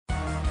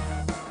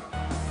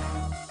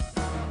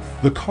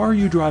The car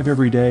you drive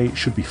every day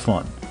should be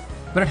fun.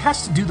 But it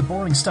has to do the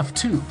boring stuff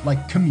too,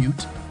 like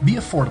commute, be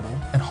affordable,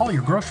 and haul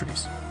your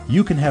groceries.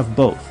 You can have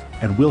both,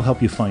 and we'll help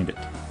you find it.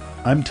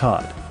 I'm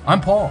Todd.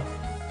 I'm Paul,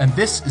 and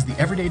this is the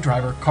Everyday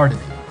Driver Car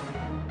Debate.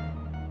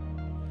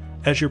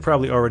 As you're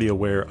probably already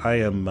aware, I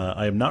am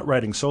not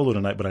riding solo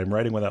tonight, but I'm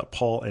riding without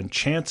Paul, and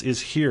Chance is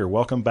here.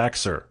 Welcome back,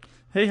 sir.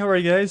 Hey, how are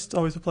you guys? It's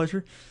always a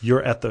pleasure.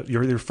 You're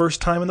your first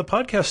time in the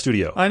podcast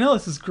studio. I know,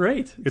 this is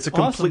great. It's a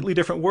completely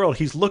different world.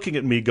 He's looking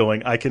at me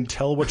going, I can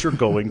tell what you're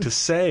going to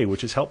say,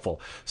 which is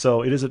helpful.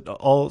 So it is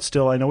all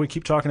still, I know we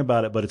keep talking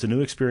about it, but it's a new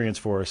experience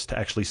for us to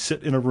actually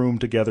sit in a room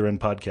together and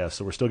podcast.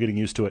 So we're still getting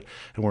used to it,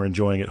 and we're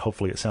enjoying it.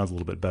 Hopefully it sounds a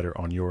little bit better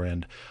on your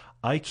end.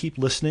 I keep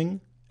listening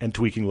and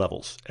tweaking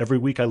levels. Every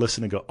week I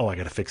listen and go, oh, I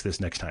got to fix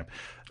this next time.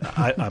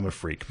 I'm a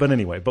freak. But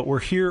anyway, we're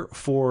here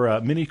for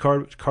mini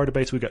car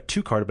debates. We've got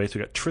two car debates.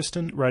 We've got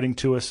Tristan writing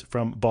to us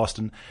from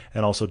Boston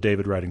and also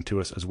David writing to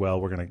us as well.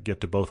 We're going to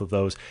get to both of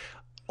those.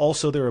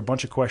 Also, there are a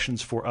bunch of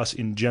questions for us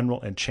in general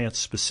and Chance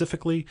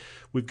specifically.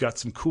 We've got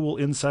some cool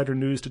insider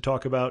news to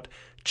talk about.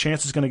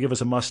 Chance is going to give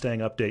us a Mustang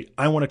update.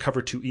 I want to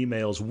cover 2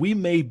 emails. We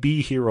may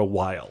be here a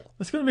while.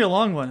 It's going to be a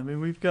long one. I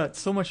mean, we've got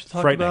so much to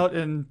talk about,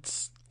 and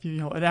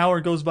an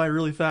hour goes by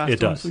really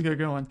fast once we get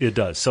going. It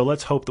does. So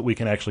let's hope that we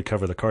can actually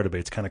cover the car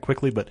debates kind of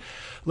quickly, but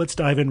let's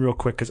dive in real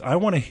quick because I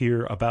want to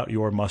hear about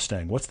your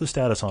Mustang. What's the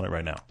status on it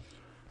right now?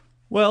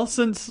 Well,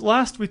 since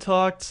last we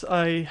talked,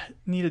 I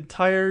needed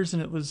tires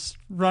and it was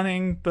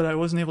running, but I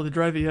wasn't able to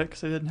drive it yet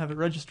because I didn't have it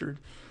registered.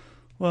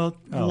 Well,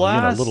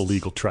 little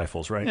legal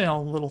trifles, right?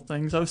 Little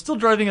things. I was still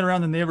driving it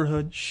around the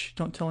neighborhood. Shh,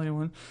 don't tell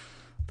anyone.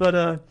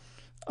 But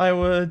I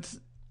would,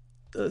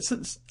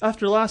 since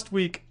after last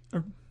week,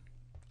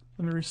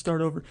 let me restart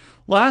over.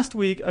 Last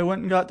week, I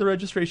went and got the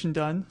registration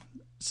done,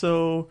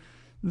 so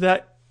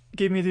that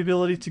gave me the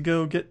ability to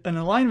go get an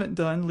alignment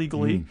done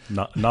legally.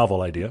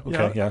 Novel idea.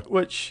 Okay, yeah.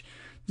 Which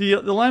the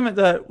alignment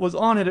that was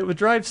on it would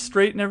drive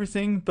straight and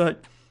everything,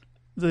 but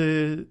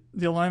the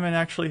alignment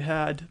actually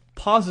had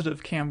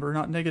positive camber,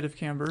 not negative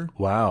camber.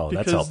 Wow,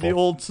 that's helpful. Because the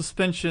old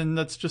suspension,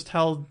 that's just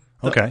how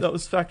that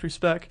was factory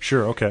spec.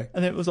 Sure, okay.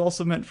 And it was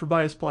also meant for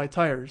bias ply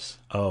tires.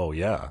 Oh,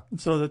 yeah.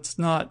 So that's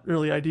not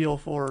really ideal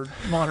for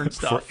modern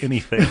stuff. For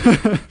anything.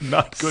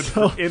 Not good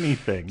for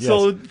anything. Yes.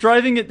 So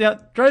driving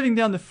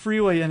down the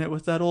freeway in it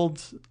with that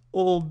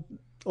old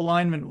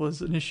alignment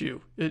was an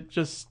issue. It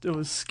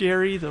was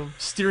scary. The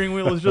steering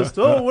wheel was just,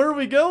 where are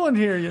we going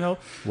here,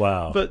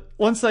 Wow. But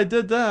once I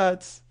did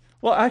that,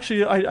 well,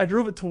 actually, I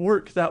drove it to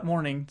work that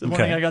morning, the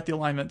morning I got the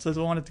alignment, so I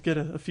wanted to get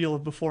a feel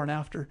of before and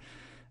after.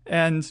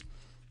 And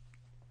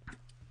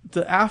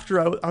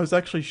I was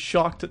actually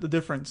shocked at the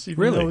difference.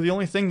 Even though the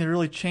only thing they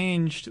really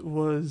changed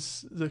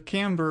was the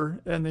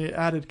camber, and they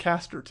added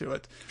caster to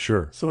it.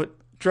 Sure. So it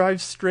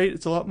drives straight.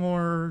 It's a lot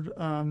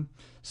more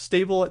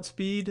stable at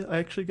speed. I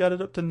actually got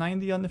it up to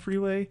 90 on the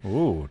freeway.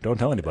 Ooh, don't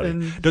tell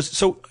anybody.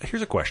 So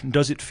here's a question.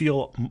 Does it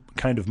feel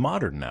kind of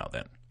modern now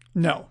then?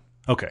 No.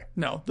 Okay.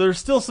 No, there's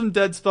still some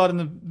dead spot in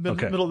the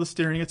middle of the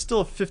steering. It's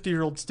still a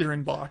 50-year-old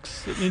steering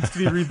box. It needs to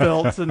be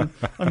rebuilt, and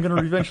I'm going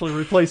to eventually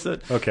replace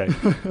it. Okay.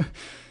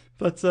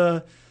 But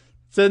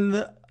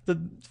then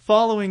the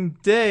following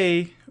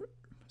day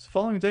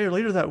or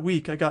later that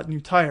week, I got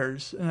new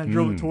tires, and I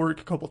drove it to work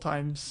a couple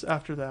times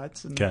after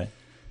that.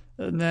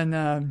 And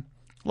then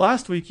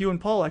last week, you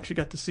and Paul actually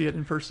got to see it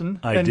in person.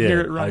 I and did.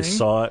 Hear it running. I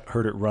saw it,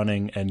 heard it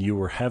running, and you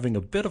were having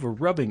a bit of a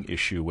rubbing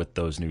issue with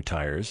those new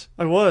tires.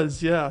 I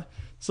was, yeah.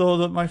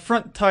 So my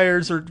front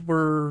tires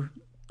were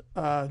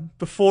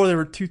before they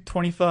were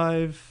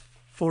 225,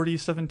 40,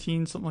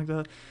 17, something like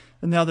that.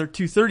 And now they're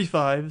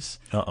 235s.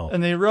 Uh-oh.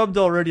 And they rubbed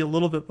already a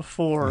little bit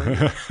before.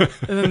 And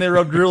then they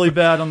rubbed really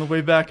bad on the way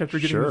back after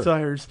getting the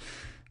tires.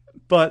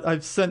 But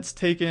I've since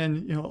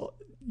taken, you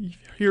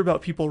hear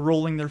about people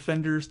rolling their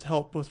fenders to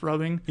help with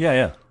rubbing. Yeah,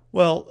 yeah.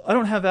 Well, I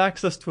don't have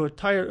access to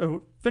a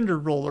fender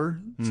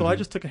roller, so I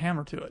just took a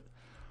hammer to it.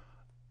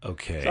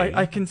 Okay. So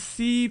I can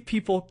see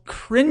people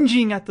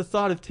cringing at the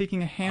thought of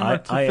taking a hammer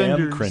to fenders.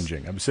 I am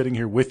cringing. I'm sitting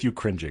here with you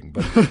cringing.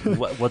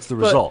 But what's the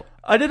result?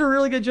 I did a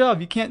really good job.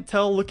 You can't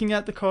tell looking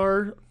at the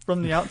car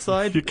from the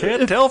outside. You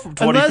can't tell from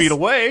 20 feet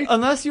away.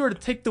 Unless you were to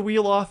take the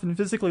wheel off and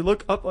physically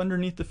look up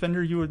underneath the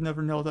fender, you would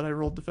never know that I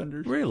rolled the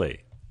fenders.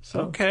 Really?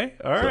 So, okay.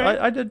 All right.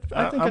 I think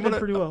I did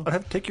pretty well. I'll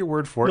have to take your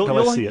word for it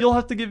until I see it. You'll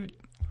have to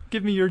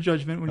give me your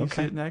judgment when you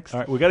see it next. All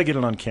right, we got to get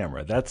it on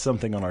camera. That's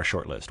something on our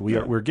short list.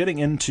 We're getting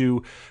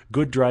into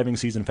good driving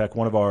season. In fact,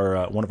 one of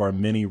our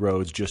mini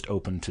roads just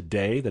opened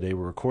today, the day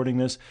we're recording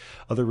this.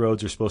 Other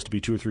roads are supposed to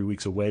be 2 or 3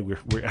 weeks away.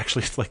 We're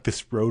actually, it's like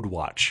this road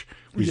watch.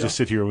 We just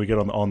sit here and we get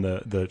on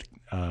the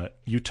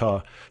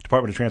Utah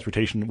Department of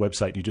Transportation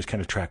website, and you just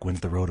kind of track when's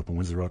the road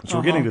open. So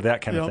we're getting to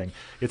that kind of thing.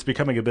 It's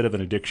becoming a bit of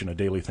an addiction, a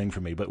daily thing for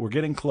me. But we're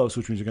getting close,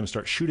 which means we're going to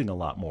start shooting a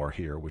lot more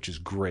here, which is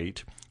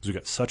great because we've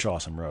got such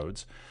awesome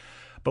roads.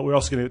 But we're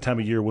also getting at the time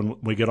of year when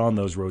we get on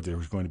those roads,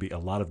 there's going to be a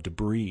lot of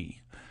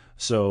debris.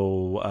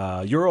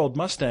 So your old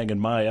Mustang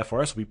and my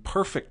FRS will be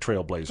perfect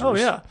trailblazers. Oh,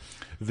 yeah.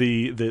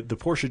 The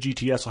Porsche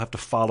GTS will have to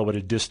follow at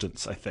a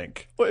distance, I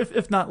think. Well,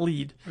 if not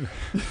lead.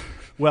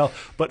 Well,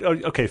 but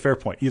okay, fair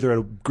point. Either at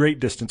a great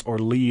distance or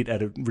lead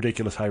at a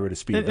ridiculous high rate of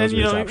speed. And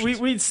you know,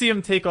 we'd see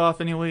him take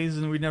off anyways,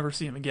 and we'd never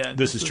see him again.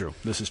 This is true.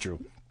 This is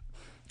true.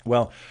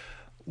 Well,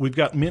 we've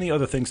got many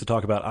other things to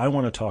talk about. I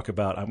want to talk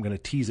about, I'm going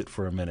to tease it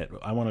for a minute.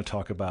 I want to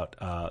talk about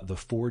the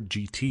Ford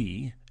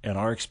GT and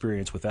our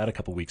experience with that a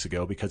couple weeks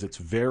ago, because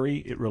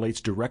it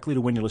relates directly to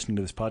when you're listening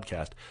to this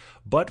podcast.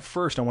 But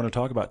first, I want to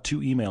talk about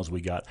 2 emails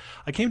we got.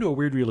 I came to a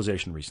weird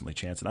realization recently,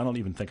 Chance, and I don't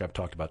even think I've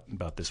talked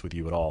about this with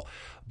you at all.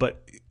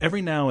 But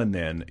every now and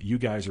then, you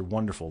guys are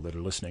wonderful that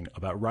are listening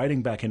about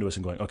writing back into us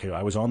and going, okay,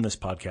 I was on this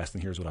podcast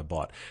and here's what I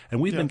bought.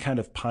 And we've been kind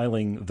of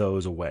piling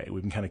those away.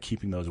 We've been kind of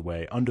keeping those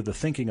away under the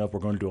thinking of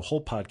we're going to do a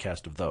whole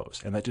podcast of those.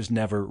 And that just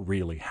never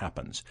really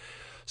happens.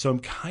 So I'm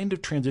kind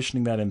of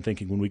transitioning that and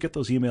thinking when we get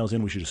those emails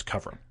in, we should just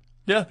cover them.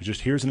 Yeah.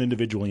 Just here's an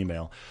individual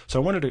email.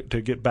 So I wanted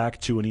to get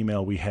back to an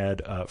email we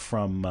had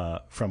from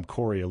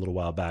Corey a little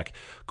while back.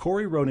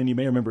 Corey wrote in, you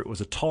may remember, it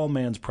was a Tall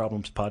Man's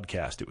Problems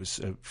podcast. It was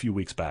a few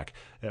weeks back.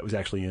 It was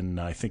actually in,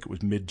 I think it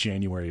was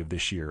mid-January of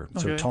this year.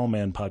 Okay. So Tall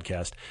Man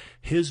podcast.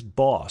 His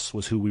boss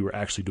was who we were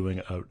actually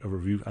doing a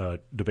review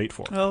debate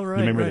for. Oh, right.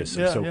 You remember this?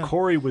 Yeah, so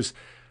Corey was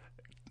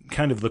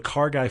kind of the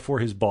car guy for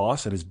his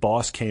boss, and his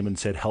boss came and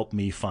said, help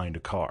me find a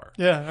car.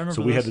 Yeah, I remember.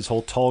 So we had this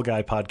whole tall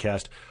guy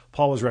podcast.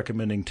 Paul was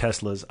recommending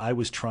Teslas. I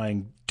was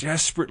trying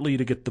desperately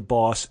to get the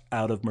boss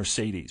out of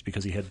Mercedes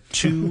because he had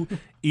 2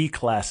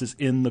 E-classes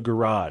in the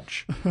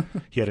garage.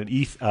 He had an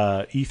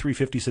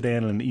E350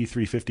 sedan and an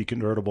E350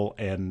 convertible,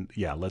 and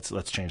yeah, let's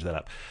change that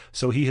up.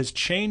 So he has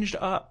changed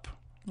up.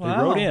 Wow.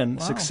 He wrote in,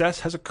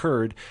 success has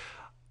occurred.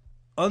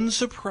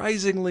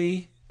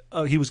 Unsurprisingly,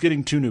 he was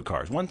getting 2 new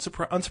cars.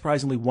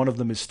 Unsurprisingly, one of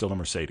them is still a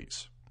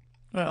Mercedes.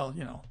 Well,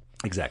 you know.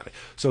 Exactly.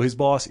 So his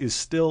boss is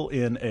still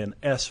in an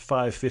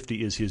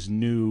S550 is his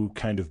new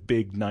kind of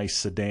big, nice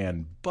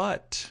sedan.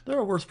 But there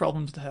are worse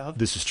problems to have.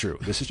 This is true.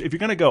 If you're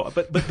going to go.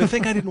 But the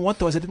thing I didn't want,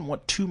 though, is I didn't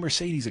want 2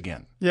 Mercedes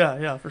again.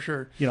 Yeah, for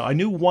sure. You know, I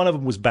knew one of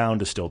them was bound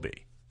to still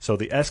be. So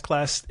the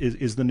S-Class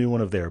is the new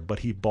one of there. But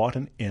he bought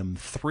an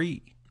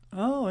M3.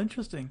 Oh,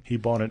 interesting. He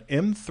bought an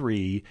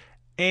M3,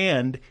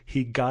 and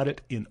he got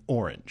it in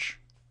orange.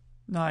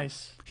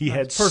 Nice. He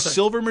had perfect.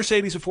 Silver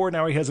Mercedes before.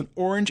 Now he has an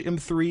orange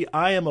M3.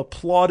 I am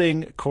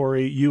applauding,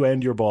 Corey, you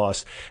and your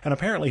boss. And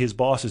apparently his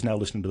boss is now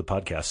listening to the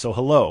podcast. So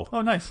hello.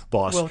 Oh, nice.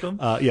 Boss. Welcome.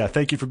 Yeah,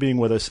 thank you for being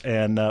with us.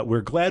 And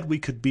we're glad we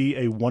could be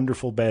a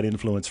wonderful bad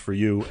influence for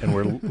you.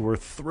 And we're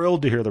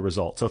thrilled to hear the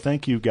result. So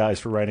thank you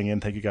guys for writing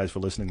in. Thank you guys for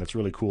listening. That's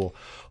really cool.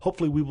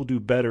 Hopefully we will do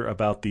better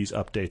about these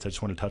updates. I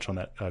just want to touch on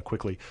that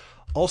quickly.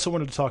 Also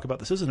wanted to talk about,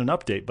 this isn't an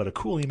update, but a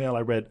cool email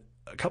I read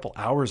a couple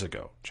hours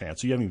ago,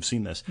 Chance. You haven't even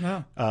seen this.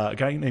 No. A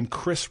guy named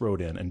Chris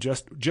wrote in and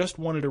just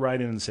wanted to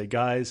write in and say,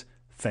 guys,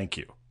 thank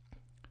you.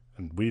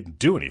 And we didn't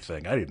do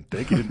anything. I didn't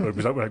think.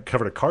 I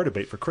covered a car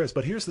debate for Chris.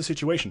 But here's the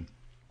situation.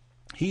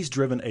 He's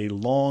driven a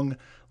long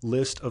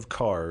list of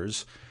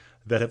cars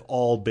that have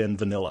all been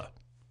vanilla.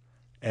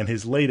 And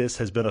his latest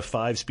has been a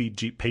 5-speed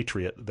Jeep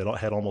Patriot that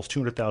had almost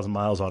 200,000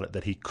 miles on it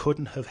that he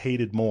couldn't have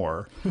hated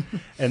more.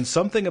 And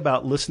something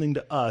about listening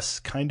to us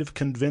kind of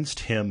convinced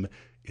him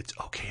it's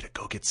okay to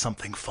go get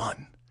something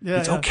fun.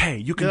 It's okay.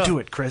 You can do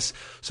it, Chris.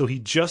 So he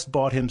just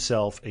bought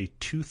himself a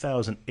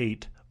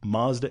 2008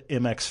 Mazda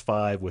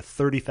MX-5 with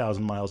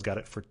 30,000 miles. Got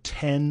it for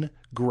 $10,000.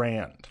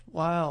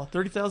 Wow,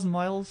 30,000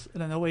 miles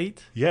in an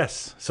 08?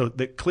 Yes. So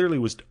that clearly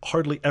was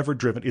hardly ever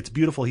driven. It's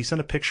beautiful. He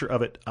sent a picture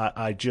of it.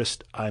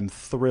 I'm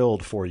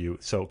thrilled for you.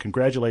 So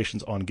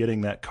congratulations on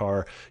getting that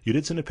car. You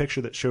did send a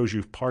picture that shows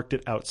you've parked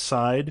it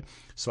outside.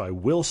 So I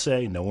will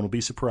say, no one will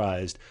be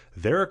surprised,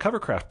 there are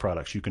Covercraft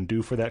products you can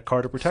do for that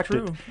car to protect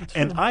it.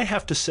 And I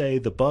have to say,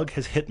 the bug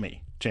has hit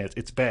me, Chance.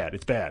 It's bad.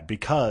 It's bad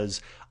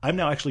because I'm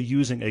now actually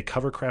using a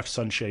Covercraft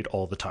sunshade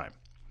all the time.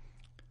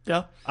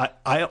 Yeah.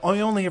 I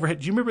only ever had.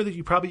 Do you remember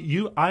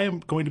that I am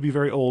going to be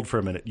very old for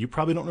a minute. You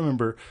probably don't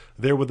remember.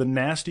 There were the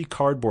nasty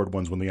cardboard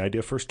ones when the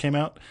idea first came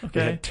out. Okay.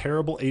 They had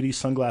terrible 80s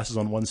sunglasses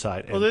on one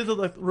side. And, they're the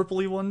like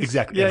Ripley ones?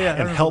 Exactly. Yeah,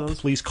 and help,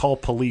 those. Please call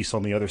police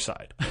on the other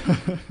side.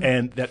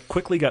 And that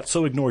quickly got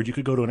so ignored. You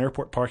could go to an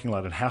airport parking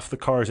lot and half the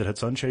cars that had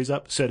sunshades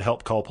up said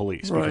help, call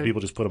police. Because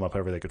people just put them up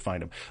however they could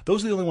find them.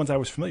 Those are the only ones I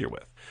was familiar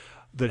with.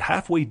 The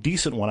halfway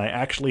decent one I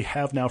actually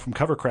have now from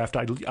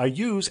Covercraft I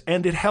use,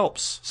 and it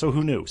helps. So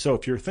who knew? So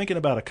if you're thinking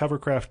about a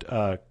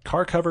Covercraft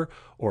car cover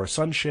or a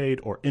sunshade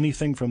or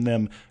anything from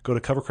them, go to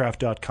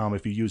covercraft.com.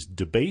 If you use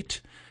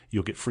debate,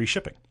 you'll get free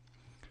shipping.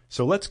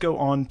 So let's go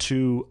on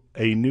to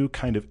a new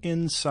kind of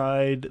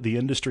inside the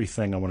industry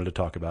thing I wanted to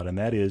talk about, and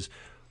that is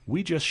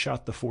we just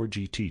shot the Ford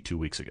GT 2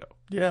 weeks ago.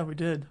 Yeah, we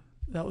did.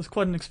 That was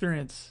quite an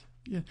experience.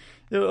 Yeah.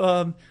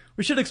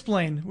 We should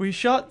explain. We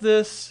shot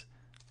this,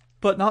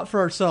 but not for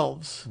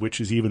ourselves,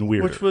 which is even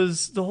weirder. Which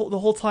was the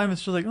whole time.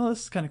 It's just like, oh,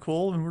 this is kind of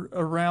cool, and we're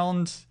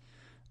around.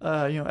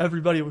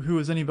 Everybody who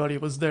was anybody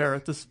was there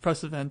at this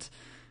press event,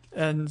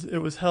 and it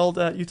was held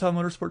at Utah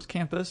Motorsports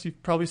Campus. You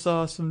probably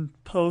saw some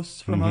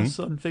posts from us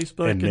on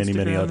Facebook, and Instagram,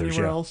 many others,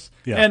 anywhere else,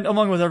 yeah. and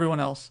among with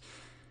everyone else.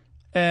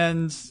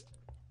 And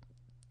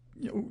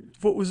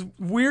what was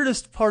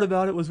weirdest part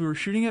about it was we were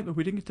shooting it, but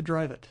we didn't get to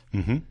drive it.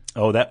 Mm-hmm.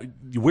 Oh, that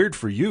weird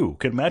for you.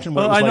 Can imagine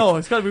what it was I like. know,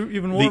 it's got to be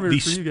even more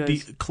weird for you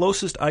guys. The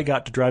closest I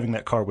got to driving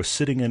that car was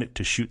sitting in it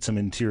to shoot some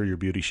interior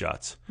beauty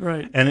shots.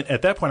 Right. And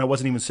at that point, I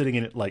wasn't even sitting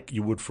in it like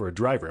you would for a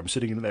driver. I'm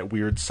sitting in that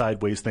weird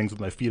sideways things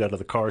with my feet out of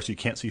the car so you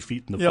can't see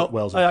feet in the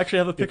footwells. I actually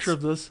have a picture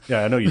of this.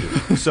 Yeah, I know you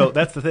do. So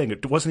that's the thing.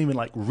 It wasn't even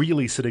like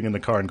really sitting in the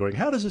car and going,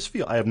 how does this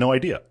feel? I have no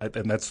idea.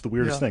 And that's the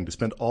weirdest thing, to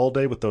spend all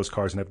day with those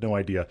cars and have no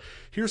idea.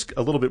 Here's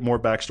a little bit more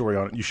backstory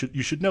on it.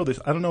 You should know this.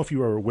 I don't know if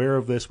you are aware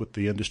of this with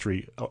the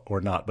industry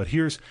or not, but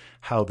here's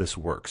how this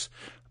works.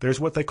 There's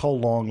what they call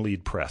long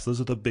lead press. Those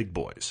are the big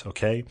boys,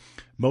 okay?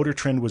 Motor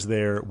Trend was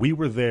there. We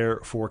were there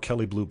for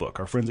Kelley Blue Book.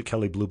 Our friends at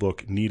Kelley Blue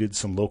Book needed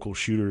some local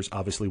shooters.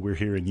 Obviously, we're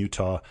here in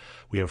Utah.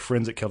 We have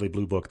friends at Kelley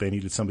Blue Book. They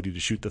needed somebody to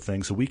shoot the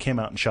thing, so we came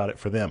out and shot it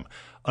for them.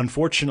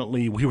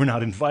 Unfortunately, we were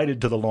not invited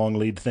to the long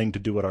lead thing to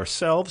do it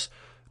ourselves.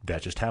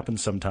 That just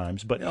happens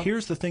sometimes. But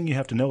here's the thing you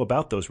have to know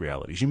about those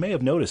realities. You may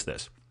have noticed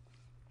this.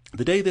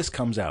 The day this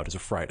comes out is a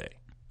Friday.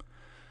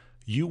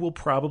 You will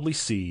probably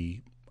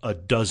see a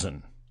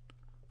dozen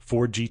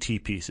Ford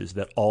GT pieces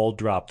that all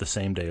drop the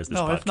same day as this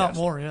podcast. No, if not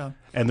more, yeah.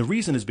 And the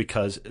reason is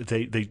because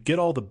they get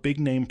all the big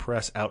name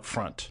press out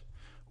front,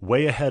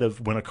 way ahead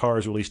of when a car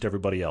is released to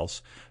everybody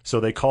else. So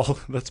they call,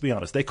 let's be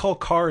honest, they call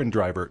Car and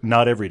Driver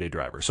not Everyday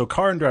Driver. So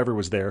Car and Driver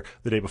was there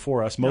the day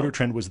before us. Motor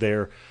Trend was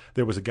there.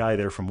 There was a guy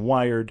there from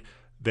Wired.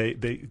 They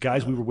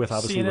guys we were with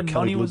obviously were CNN Kelley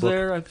Money Blue was Book.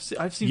 there.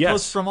 I've seen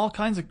posts from all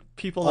kinds of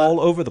people all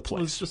over the place.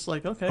 It was just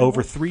like, okay,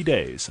 over 3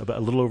 days, about a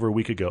little over a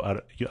week ago,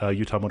 out at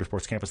Utah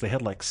Motorsports Campus, they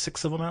had like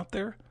 6 of them out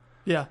there.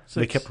 Yeah,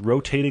 they kept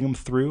rotating them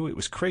through. It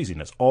was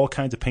craziness. All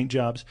kinds of paint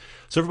jobs.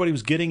 So everybody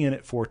was getting in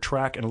it for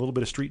track and a little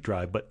bit of street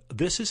drive. But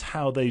this is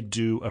how they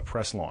do a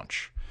press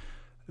launch.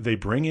 They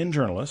bring in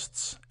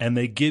journalists and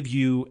they give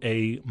you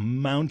a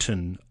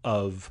mountain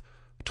of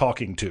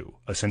talking to,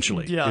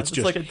 essentially. Yeah, it's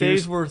just like a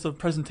day's worth of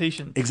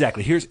presentation.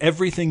 Exactly. Here's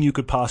everything you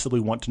could possibly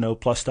want to know,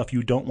 plus stuff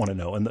you don't want to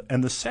know.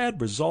 And the sad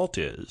result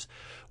is,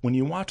 when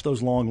you watch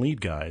those long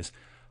lead guys,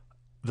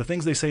 the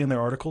things they say in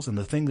their articles and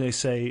the things they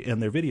say in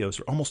their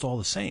videos are almost all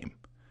the same.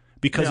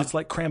 Because it's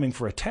like cramming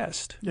for a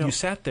test. You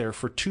sat there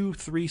for 2,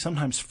 3,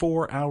 sometimes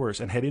 4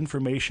 hours and had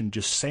information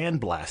just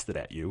sandblasted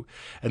at you.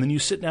 And then you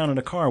sit down in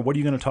a car, and what are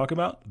you going to talk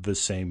about? The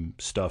same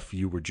stuff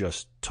you were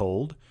just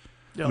told.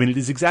 I mean, it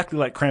is exactly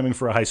like cramming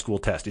for a high school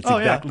test. It's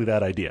exactly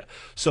that idea.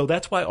 So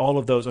that's why all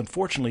of those,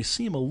 unfortunately,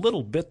 seem a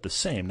little bit the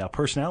same. Now,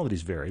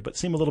 personalities vary, but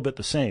seem a little bit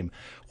the same.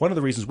 One of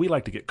the reasons we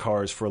like to get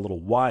cars for a little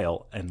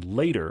while and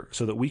later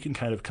so that we can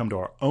kind of come to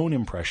our own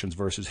impressions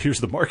versus here's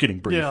the marketing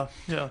brief.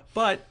 Yeah.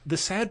 But the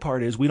sad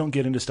part is we don't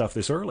get into stuff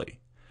this early.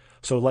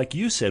 So like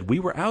you said, we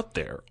were out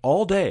there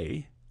all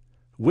day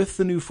with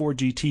the new Ford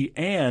GT,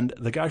 and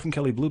the guy from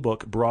Kelley Blue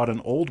Book brought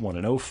an old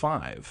one, an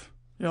 05.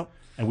 Yep.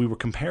 And we were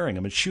comparing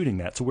them and shooting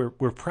that. So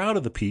we're proud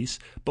of the piece,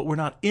 but we're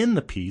not in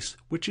the piece,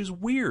 which is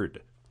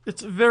weird.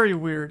 It's very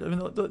weird. I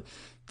mean,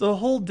 the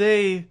whole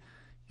day,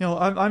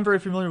 I'm very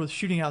familiar with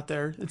shooting out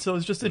there. And so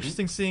it's just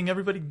interesting seeing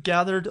everybody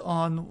gathered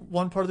on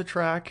one part of the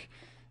track.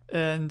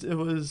 And it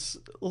was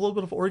a little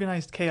bit of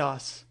organized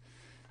chaos.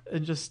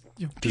 And just,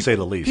 to say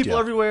the least, people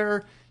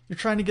everywhere. You're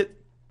trying to get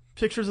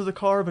pictures of the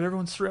car, but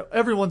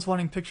everyone's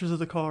wanting pictures of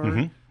the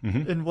car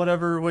in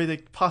whatever way they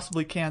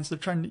possibly can. So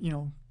they're trying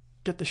to,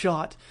 get the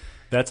shot.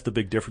 That's the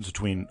big difference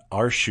between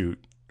our shoot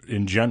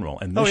in general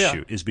and this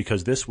shoot, is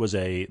because there was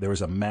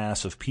a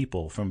mass of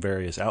people from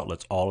various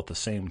outlets all at the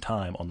same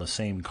time on the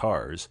same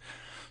cars.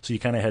 So you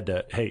kind of had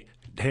to, hey,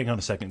 hang on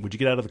a second, would you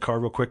get out of the car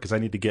real quick because I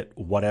need to get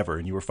whatever,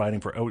 and you were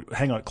fighting for,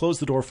 hang on, close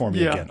the door for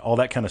me again, all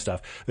that kind of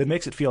stuff. That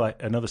makes it feel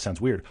like, I know this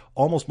sounds weird,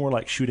 almost more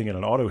like shooting at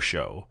an auto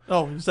show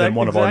than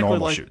one of our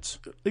normal shoots.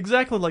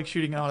 Exactly like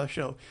shooting an auto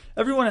show.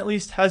 Everyone at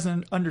least has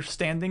an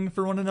understanding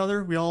for one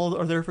another. We all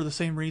are there for the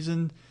same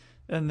reason.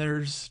 And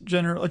there's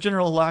a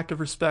general lack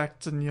of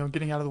respect and,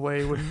 getting out of the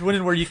way when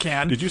and where you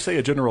can. Did you say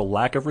a general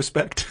lack of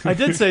respect? I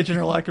did say a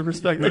general lack of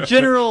respect. A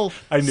general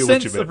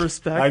sense of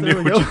respect. I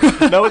knew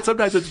No,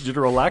 sometimes it's a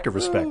general lack of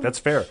respect. That's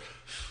fair.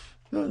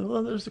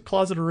 Well, there's a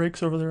closet of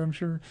rakes over there, I'm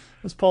sure,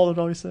 as Paul would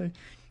always say.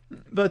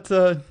 But,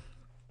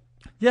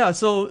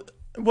 so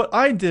what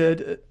I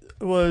did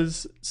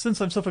was,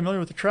 since I'm so familiar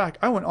with the track,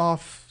 I went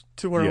off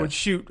to where I would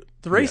shoot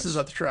the races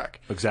at the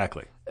track.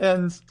 Exactly.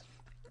 And,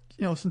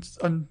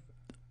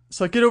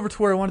 So I get over to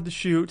where I wanted to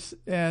shoot,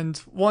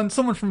 and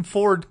someone from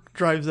Ford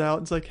drives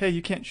out. It's like, hey,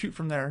 you can't shoot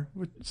from there.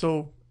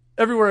 So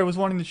everywhere I was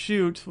wanting to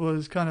shoot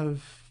was kind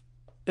of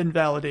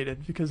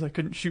invalidated because I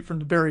couldn't shoot from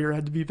the barrier. I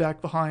had to be back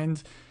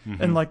behind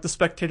in like the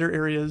spectator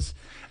areas.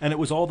 And it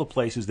was all the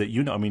places that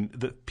I mean,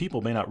 the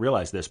people may not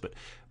realize this, but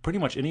pretty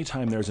much any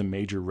time there's a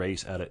major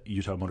race at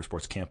Utah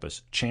Motorsports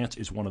Campus, Chance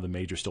is one of the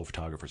major still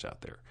photographers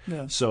out there.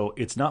 Yeah. So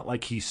it's not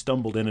like he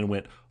stumbled in and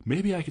went,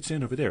 maybe I could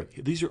stand over there.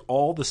 These are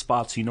all the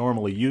spots he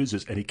normally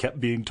uses, and he kept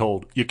being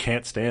told, you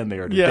can't stand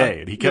there today.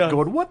 And he kept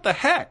going, what the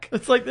heck?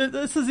 It's like,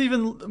 this is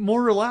even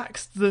more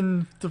relaxed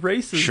than the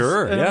races.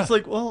 Sure, and it's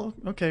like, well,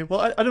 okay. Well,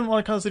 I didn't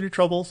want to cause any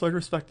trouble, so I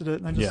respected it,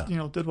 and I just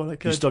Yeah. did what I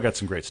could. You still got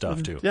some great stuff,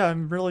 And, too. Yeah,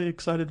 I'm really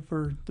excited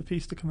for the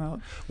piece to come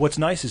out. What's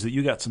nice is that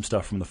you got some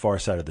stuff from the far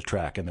side of the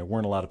track, and there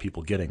weren't a lot of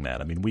people getting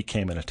that. I mean, we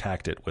came and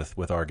attacked it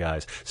with our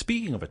guys.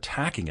 Speaking of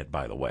attacking it,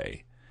 by the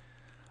way,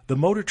 the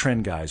Motor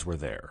Trend guys were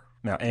there.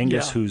 Now,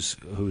 Angus,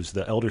 Yeah. who's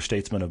the elder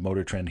statesman of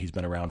Motor Trend, he's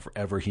been around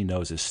forever. He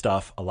knows his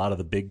stuff. A lot of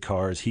the big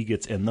cars, he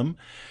gets in them.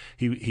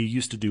 He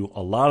used to do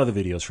a lot of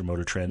the videos for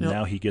Motor Trend. Yep.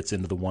 Now he gets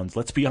into the ones,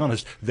 let's be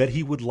honest, that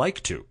he would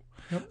like to.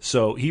 Yep.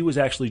 So he was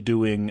actually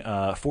doing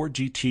Ford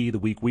GT the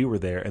week we were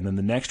there, and then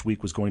the next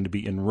week was going to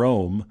be in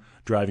Rome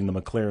driving the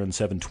McLaren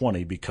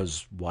 720,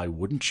 because why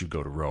wouldn't you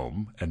go to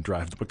Rome and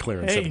drive the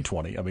McLaren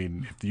 720? I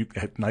mean,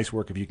 nice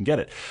work if you can get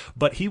it.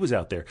 But he was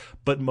out there.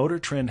 But Motor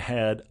Trend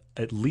had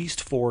at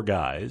least 4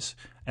 guys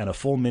and a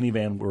full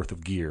minivan worth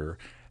of gear,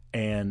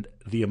 and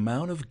the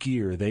amount of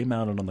gear they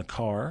mounted on the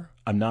car,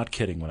 I'm not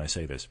kidding when I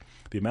say this,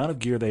 the amount of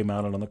gear they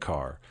mounted on the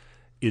car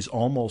is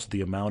almost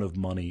the amount of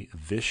money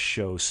this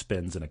show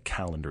spends in a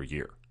calendar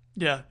year.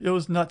 Yeah, it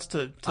was nuts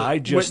to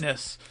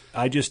witness.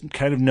 I just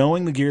kind of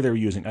knowing the gear they were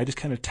using, I just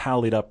kind of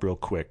tallied up real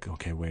quick.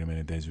 Okay, wait a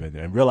minute.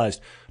 And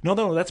realized,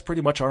 no, that's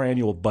pretty much our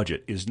annual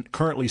budget is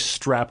currently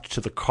strapped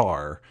to the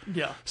car.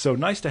 Yeah. So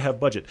nice to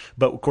have budget.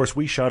 But, of course,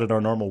 we shot it our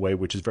normal way,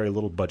 which is very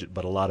little budget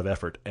but a lot of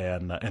effort,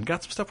 and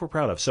got some stuff we're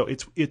proud of. So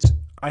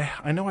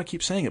I know I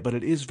keep saying it, but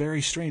it is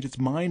very strange. It's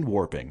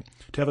mind-warping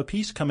to have a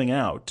piece coming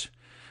out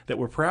that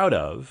we're proud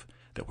of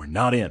that we're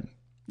not in.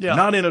 Yeah.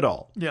 Not in at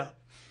all. Yeah.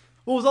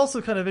 What was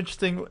also kind of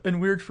interesting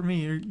and weird for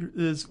me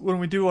is when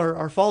we do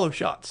our follow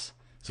shots.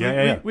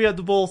 So we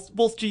had both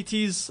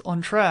GTs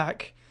on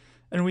track,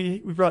 and we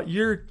brought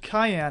your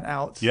Cayenne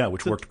out. Yeah,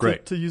 which worked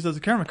great. To use as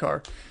a camera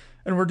car.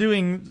 And we're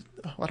doing,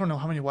 I don't know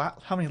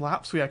how many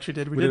laps we actually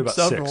did. We did about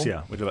several. 6,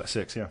 yeah. We did about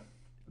 6, yeah.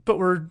 But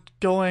we're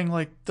going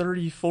like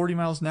 30, 40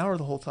 miles an hour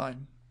the whole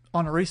time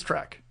on a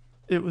racetrack.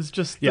 It was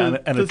just and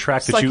a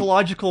track that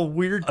psychological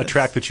weirdness. A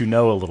track that you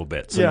know a little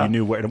bit, so you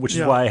knew where, which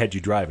is why I had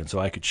you driving, so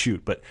I could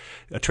shoot. But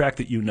a track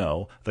that you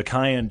know, the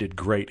Cayenne did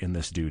great in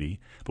this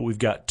duty, but we've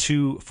got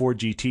 2 Ford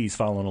GTs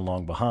following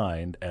along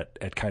behind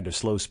at kind of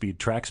slow speed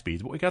track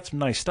speeds, but we got some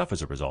nice stuff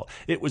as a result.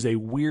 It was a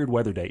weird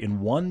weather day.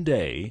 In one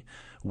day,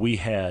 we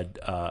had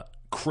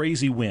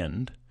crazy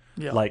wind,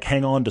 like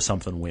hang on to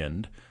something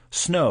wind,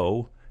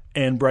 snow,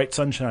 and bright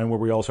sunshine where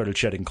we all started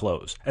shedding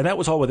clothes. And that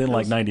was all within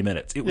like 90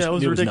 minutes. It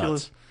was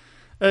ridiculous. Nuts.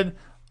 And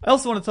I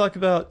also want to talk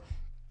about,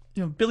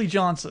 Billy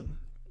Johnson.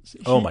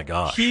 Oh my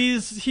gosh.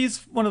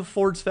 He's one of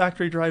Ford's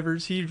factory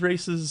drivers. He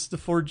races the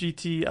Ford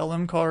GT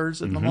LM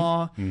cars in Le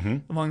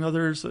Mans, among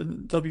others,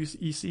 in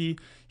WEC.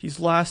 He's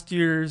last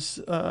year's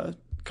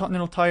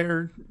Continental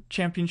Tire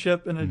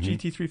Championship in a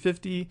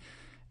GT350.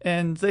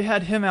 And they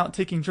had him out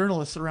taking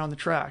journalists around the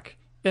track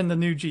in the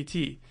new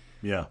GT.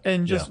 Yeah.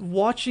 And just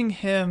watching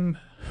him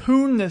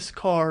hoon this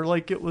car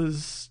like it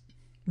was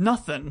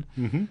nothing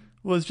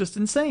was just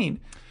insane.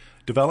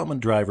 Development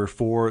driver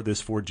for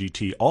this Ford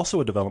GT, also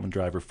a development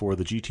driver for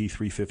the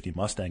GT350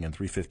 Mustang and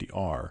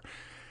 350R.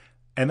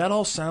 And that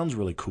all sounds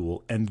really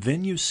cool. And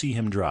then you see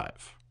him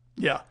drive.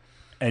 Yeah.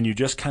 And you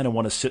just kind of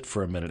want to sit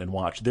for a minute and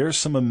watch. There's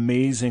some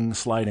amazing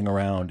sliding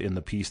around in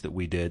the piece that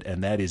we did,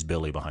 and that is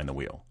Billy behind the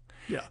wheel.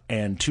 Yeah.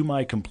 And to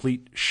my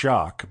complete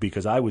shock,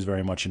 because I was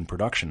very much in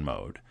production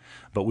mode,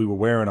 but we were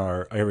wearing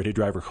our Everyday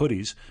Driver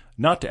hoodies,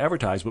 not to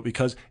advertise, but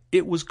because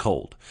it was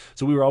cold.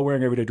 So we were all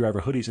wearing Everyday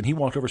Driver hoodies, and he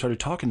walked over and started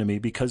talking to me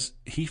because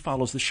he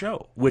follows the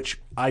show, which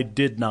I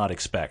did not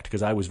expect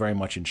because I was very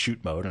much in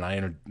shoot mode, and I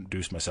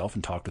introduced myself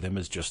and talked with him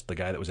as just the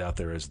guy that was out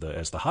there as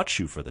the hot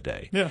shoe for the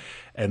day. Yeah.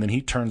 And then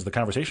he turns the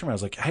conversation around. I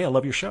was like, hey, I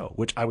love your show,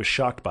 which I was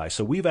shocked by.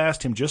 So we've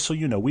asked him, just so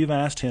you know, we've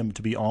asked him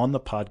to be on the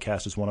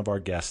podcast as one of our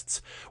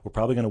guests. We're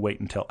probably going to wait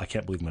until, I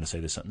can't believe I'm going to say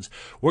this sentence,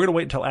 we're going to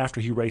wait until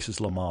after he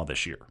races Le Mans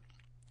this year.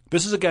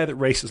 This is a guy that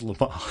races Le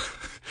Mans.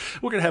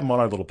 We're going to have him on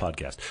our little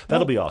podcast.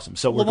 That'll be awesome.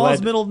 So we're Le Mans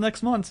glad. middle of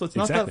next month, so it's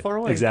not that far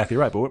away. Exactly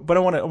right. But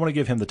I want to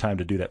give him the time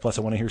to do that. Plus,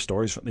 I want to hear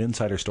stories,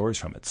 insider stories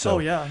from it. So,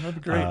 that'd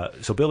be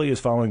great. So Billy is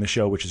following the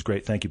show, which is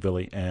great. Thank you,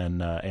 Billy,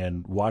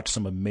 and watch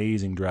some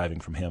amazing driving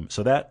from him.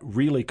 So that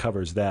really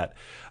covers that,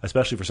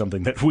 especially for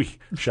something that we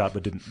shot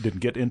but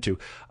didn't get into.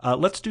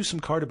 Let's do some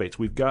car debates.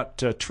 We've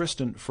got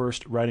Tristan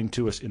first writing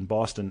to us in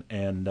Boston,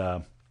 and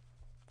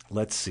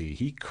let's see.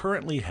 He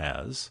currently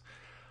has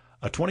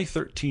a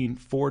 2013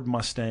 Ford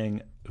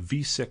Mustang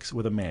V6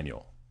 with a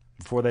manual.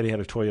 Before that, he had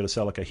a Toyota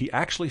Celica. He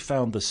actually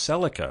found the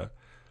Celica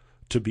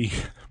to be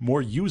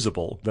more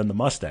usable than the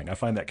Mustang. I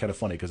find that kind of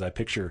funny because I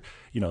picture,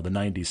 the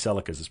 90s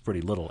Celicas as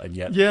pretty little, and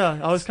yet... Yeah,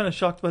 I was kind of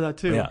shocked by that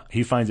too. Yeah,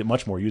 he finds it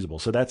much more usable,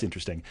 so that's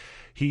interesting.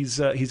 He's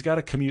got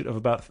a commute of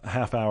about a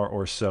half hour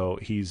or so.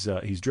 He's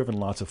driven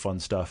lots of fun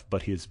stuff,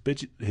 but his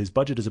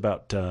budget is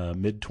about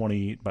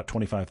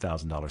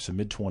 $25,000, so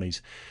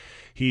mid-20s.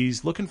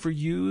 He's looking for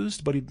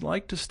used, but he'd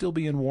like to still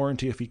be in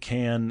warranty if he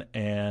can,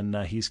 and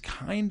he's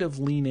kind of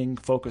leaning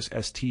Focus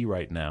ST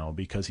right now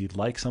because he'd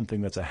like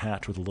something that's a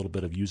hatch with a little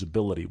bit of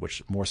usability,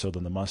 which more so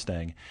than the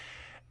Mustang.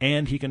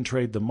 And he can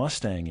trade the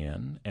Mustang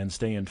in and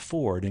stay in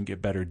Ford and get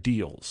better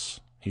deals.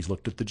 He's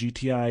looked at the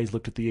GTI, he's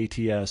looked at the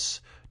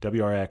ATS,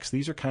 WRX.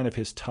 These are kind of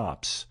his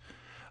tops.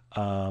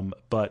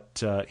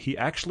 But he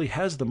actually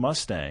has the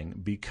Mustang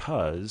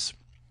because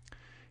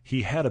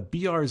he had a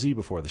BRZ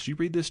before this. Did you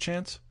read this,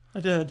 Chance? I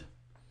did.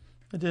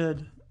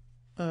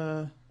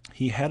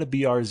 He had a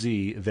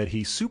BRZ that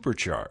he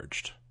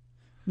supercharged.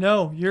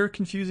 No, you're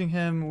confusing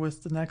him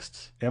with the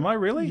next. Am I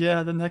really?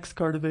 Yeah, the next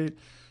car debate.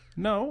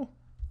 No.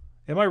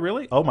 Am I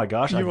really? Oh my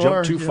gosh, I've You jumped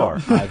are, too yeah.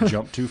 far. I've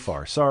jumped too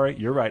far. Sorry,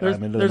 you're right. There's,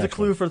 I'm into the there's a next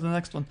clue one. for the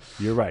next one.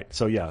 You're right.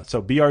 So yeah,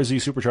 so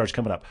BRZ Supercharged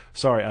coming up.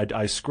 Sorry,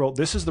 I scrolled.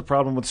 This is the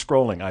problem with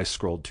scrolling. I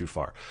scrolled too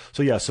far.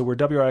 So yeah, so we're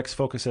WRX,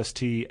 Focus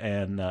ST,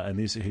 and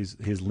these are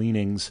his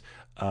leanings.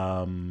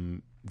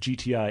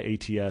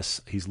 GTI,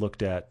 ATS. He's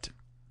looked at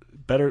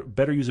better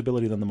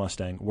usability than the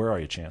Mustang. Where are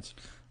you, Chance?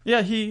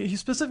 Yeah, he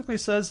specifically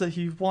says that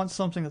he wants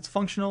something that's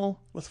functional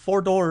with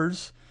 4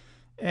 doors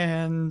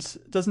and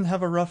doesn't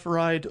have a rough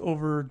ride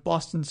over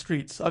Boston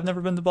streets. I've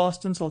never been to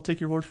Boston, so I'll take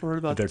your word for it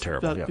about They're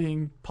terrible, about yeah.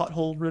 being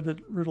pothole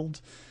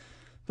riddled.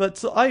 But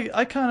so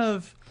I kind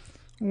of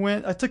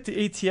I took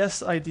the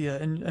ATS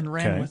idea and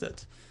ran Okay. with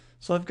it.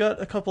 So I've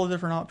got a couple of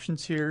different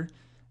options here,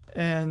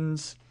 and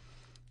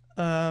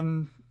 2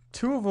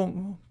 of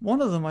them,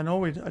 one of them I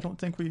know I don't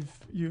think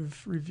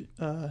you've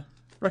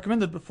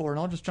recommended before, and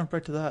I'll just jump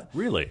right to that.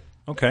 Really?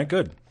 Okay,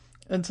 good.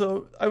 And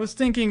so I was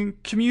thinking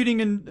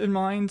commuting in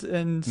mind,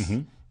 and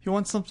he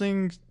wants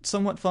something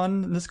somewhat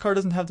fun. And this car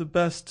doesn't have the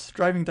best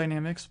driving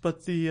dynamics,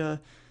 but the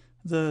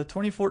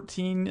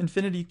 2014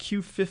 Infiniti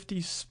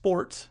Q50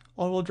 Sport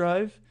all-wheel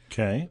drive.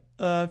 Okay.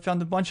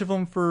 Found a bunch of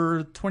them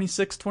for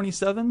 $26,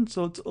 $27,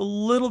 so it's a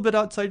little bit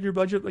outside your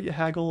budget, but you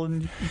haggle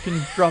and you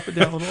can drop it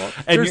down a little.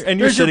 And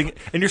you're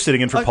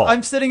sitting in for Paul.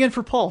 I'm sitting in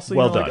for Paul, so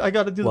well you know, done. I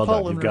got to do well the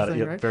Paul done. and You've got it.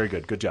 everything, Yeah, right? very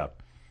good. Good job.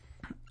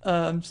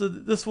 So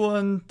this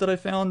one that I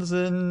found is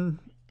in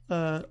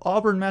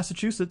Auburn,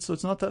 Massachusetts, so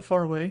it's not that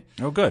far away.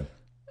 Oh, good.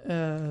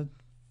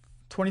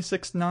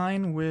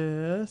 26.9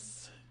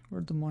 with,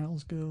 where'd the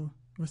miles go?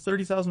 With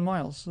 30,000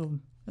 miles. So,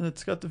 and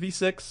it's got the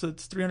V6.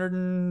 It's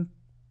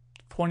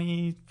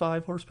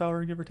 325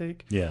 horsepower, give or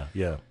take. Yeah,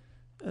 yeah.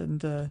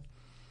 And then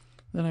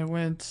I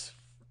went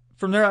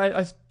from there.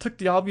 I took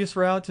the obvious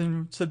route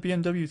and said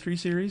BMW 3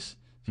 Series.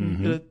 So you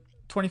get a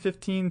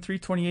 2015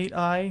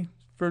 328i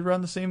for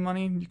around the same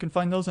money. You can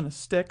find those in a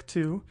stick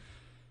too.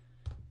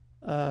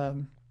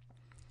 Then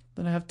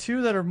I have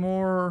 2 that are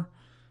more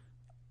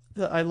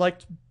that I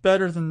liked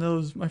better than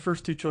those my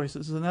first 2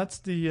 choices, and that's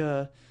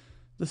the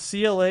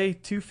CLA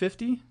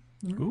 250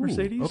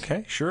 Mercedes.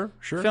 Okay, sure.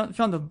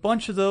 Found a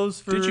bunch of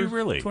those for Did you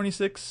really?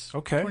 26,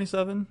 Okay.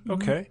 27.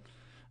 Okay.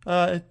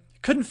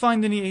 Couldn't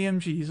find any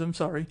AMGs. I'm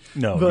sorry.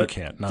 No, But you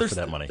can't. Not for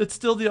that money. It's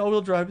still the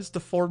all-wheel drive. It's the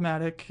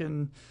 4MATIC,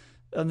 and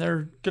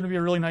they're going to be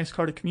a really nice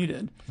car to commute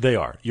in. They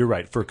are. You're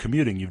right. For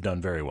commuting, you've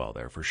done very well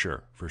there, for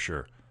sure. For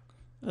sure.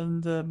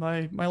 And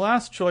my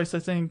last choice, I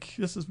think,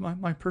 this is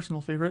my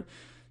personal favorite,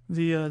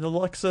 the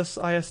Lexus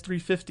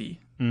IS350,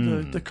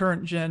 the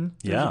current gen.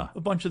 There's Yeah. a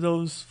bunch of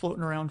those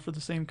floating around for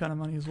the same kind of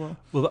money as well.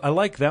 Well, I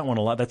like that one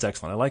a lot. That's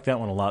excellent. I like that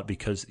one a lot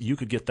because you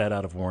could get that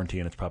out of warranty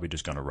and it's probably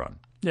just going to run.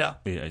 Yeah.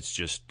 It's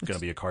just going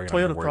to be a car you're not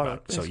Toyota going to worry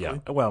product, about. So yeah,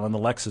 basically. well, and the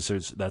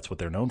Lexus that's what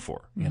they're known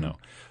for, you know.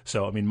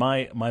 So I mean,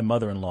 my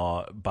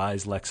mother-in-law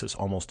buys Lexus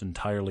almost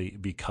entirely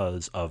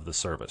because of the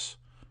service,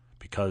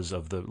 because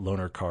of the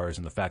loaner cars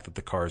and the fact that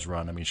the cars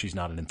run. I mean, she's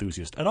not an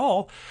enthusiast at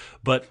all,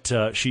 but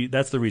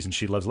that's the reason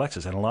she loves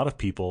Lexus. And a lot of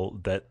people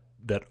that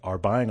are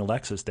buying a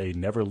Lexus, they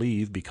never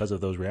leave because of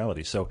those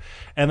realities. So,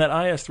 and that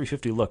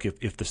IS350 look,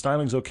 if the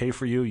styling's okay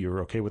for you, you're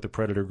okay with the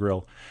Predator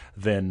grille,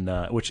 then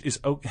which is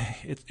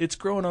it's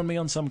growing on me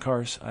on some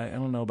cars. I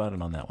don't know about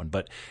it on that one,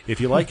 but if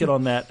you like it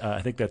on that,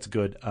 I think that's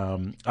good.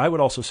 I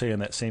would also say in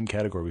that same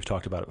category, we've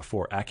talked about it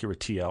before, Acura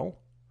TL.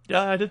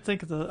 Yeah, I did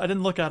think of I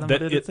didn't look at them,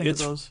 but I did think of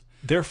those.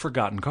 They're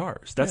forgotten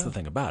cars. That's the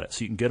thing about it.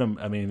 So you can get them.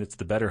 I mean, it's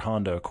the better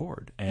Honda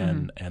Accord,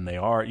 and they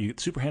are.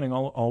 Super handling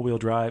all-wheel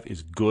drive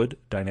is good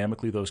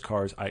dynamically. Those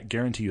cars, I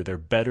guarantee you, they're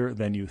better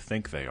than you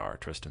think they are,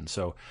 Tristan.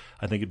 So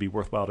I think it'd be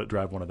worthwhile to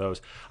drive one of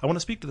those. I want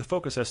to speak to the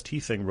Focus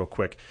ST thing real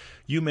quick.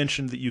 You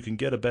mentioned that you can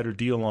get a better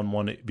deal on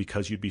one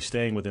because you'd be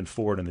staying within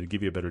Ford, and they'd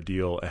give you a better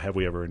deal. Have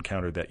we ever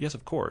encountered that? Yes,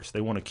 of course. They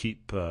want to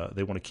keep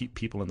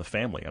people in the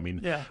family. I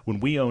mean,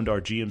 when we owned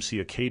our GMC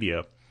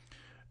Acadia.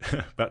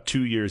 About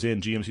 2 years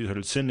in, GMC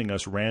started sending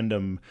us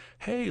random,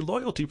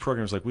 loyalty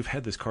programs. Like, we've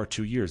had this car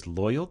 2 years.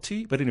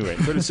 Loyalty? But anyway,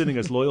 started sending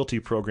us loyalty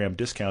program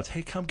discounts.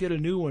 Hey, come get a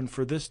new one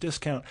for this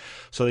discount.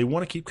 So they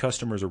want to keep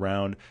customers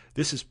around.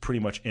 This is pretty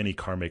much any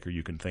car maker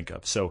you can think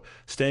of. So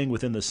staying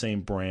within the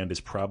same brand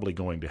is probably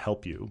going to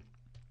help you.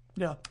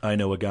 Yeah. I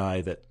know a guy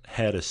that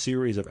had a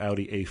series of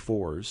Audi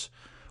A4s,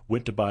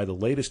 went to buy the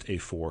latest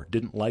A4,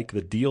 didn't like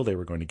the deal they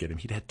were going to get him.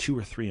 He'd had 2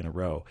 or 3 in a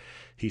row.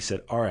 He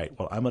said, all right,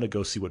 well, I'm going to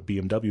go see what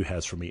BMW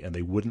has for me, and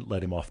they wouldn't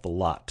let him off the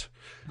lot.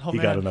 He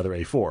got another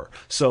A4.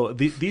 So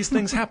these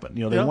things happen.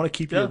 You know, they want to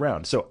keep you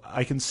around. So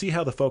I can see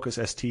how the Focus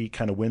ST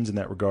kind of wins in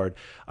that regard.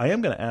 I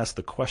am going to ask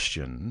the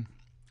question,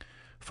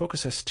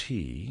 Focus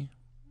ST,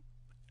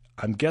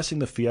 I'm guessing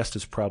the Fiesta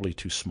is probably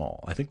too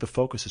small. I think the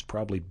Focus is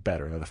probably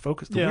better.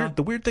 Now,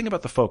 the weird thing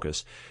about the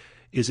Focus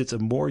is it's a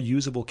more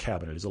usable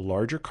cabinet. It's a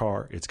larger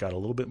car. It's got a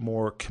little bit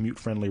more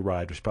commute-friendly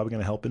ride, which is probably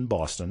going to help in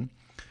Boston.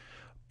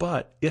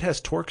 But it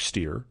has torque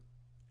steer,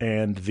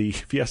 and the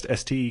Fiesta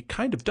ST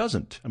kind of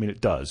doesn't. I mean,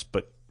 it does,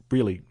 but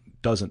really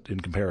doesn't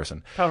in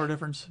comparison. Power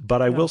difference.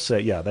 But I will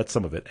say, that's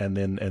some of it, and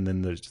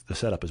then there's the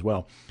setup as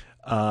well.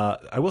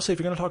 I will say, if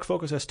you're going to talk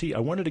Focus ST, I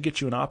wanted to get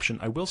you an option.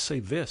 I will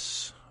say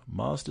this,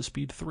 Mazda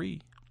Speed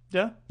 3.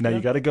 Yeah. Now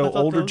you got to go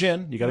older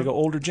gen. You got to go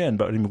older gen.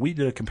 But I mean, we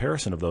did a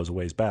comparison of those a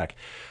ways back.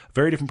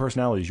 Very different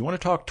personalities. You want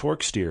to talk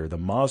torque steer? The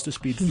Mazda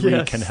Speed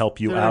 3 can help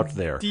you out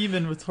there.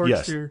 Demon with torque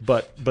steer.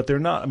 But they're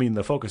not. I mean,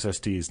 the Focus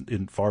ST is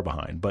far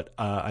behind. But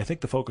I think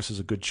the Focus is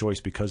a good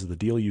choice because of the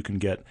deal you can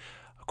get.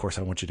 Of course,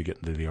 I want you to get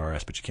into the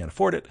RS, but you can't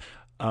afford it.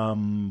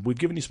 We've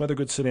given you some other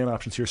good sedan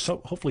options here.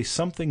 So hopefully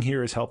something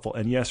here is helpful.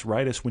 And yes,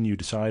 write us when you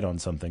decide on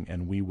something,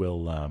 and we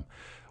will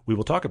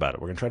talk about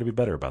it. We're going to try to be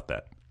better about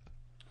that.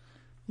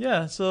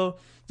 Yeah, so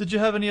did you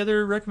have any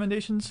other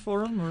recommendations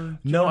for him? Or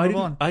no,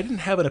 I didn't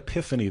have an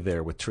epiphany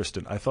there with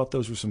Tristan. I thought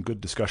those were some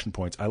good discussion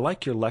points. I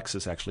like your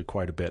Lexus actually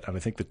quite a bit, and I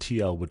think the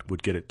TL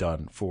would get it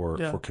done for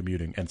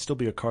commuting and still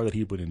be a car that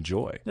he would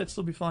enjoy. It'd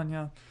still be fun,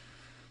 yeah.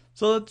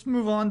 So let's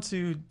move on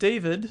to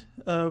David.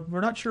 We're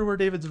not sure where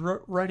David's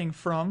writing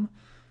from,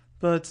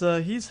 but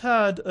he's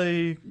had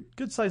a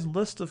good-sized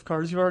list of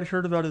cars. You've already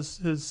heard about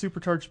his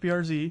supercharged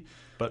BRZ.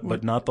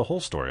 But not the whole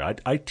story.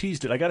 I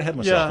teased it. I got ahead of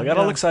myself. I got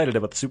all excited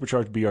about the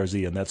supercharged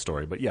BRZ and that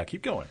story. But yeah,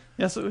 keep going.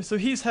 Yeah, so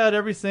he's had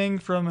everything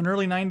from an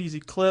early '90s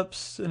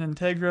Eclipse, an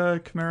Integra,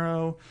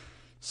 Camaro,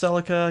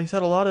 Celica. He's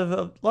had a lot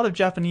of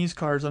Japanese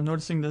cars. I'm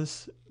noticing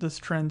this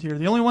trend here.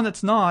 The only one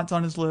that's not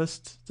on his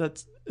list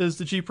is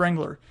the Jeep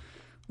Wrangler,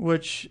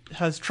 which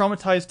has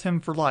traumatized him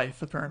for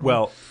life, apparently.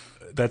 Well,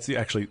 that's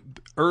actually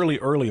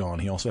early on.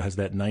 He also has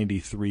that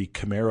 '93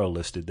 Camaro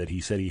listed that he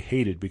said he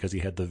hated because he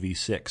had the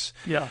V6.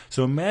 Yeah.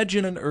 So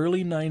imagine an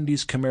early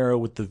 '90s Camaro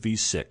with the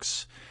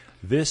V6.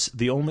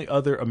 The only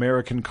other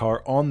American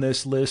car on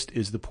this list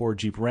is the poor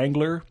Jeep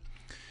Wrangler.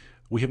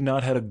 We have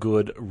not had a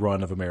good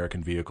run of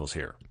American vehicles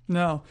here.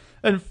 No.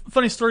 And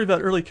funny story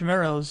about early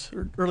Camaros,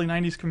 or early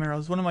 '90s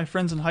Camaros. One of my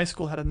friends in high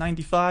school had a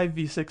 '95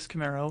 V6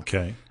 Camaro.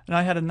 Okay. And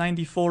I had a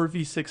 '94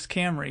 V6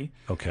 Camry.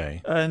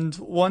 Okay. And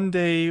one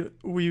day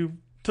we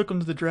took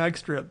them to the drag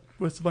strip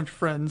with a bunch of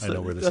friends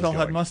that all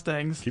had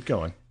Mustangs. Keep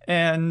going.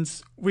 And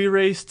we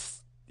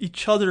raced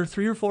each other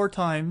 3 or 4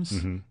 times.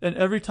 Mm-hmm. And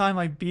every time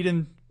I beat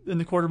him in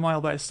the quarter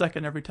mile by a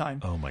second every time.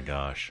 Oh my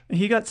gosh. And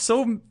he got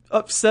so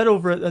upset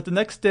over it that the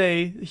next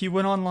day he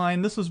went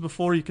online. This was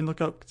before you can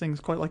look up things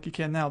quite like you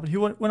can now. But he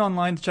went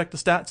online to check the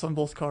stats on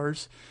both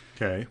cars.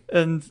 Okay.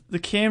 And the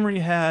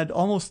Camry had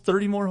almost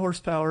 30 more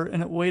horsepower,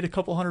 and it weighed a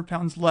couple 100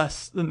 pounds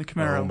less than the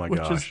Camaro,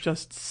 which is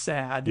just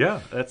sad.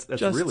 Yeah, that's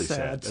just really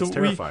sad. That's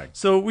terrifying.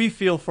 So we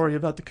feel for you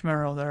about the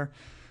Camaro there.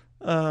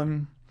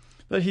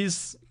 But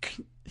his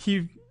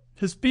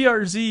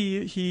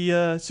BRZ,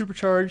 he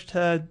supercharged,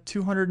 had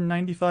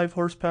 295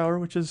 horsepower,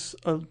 which is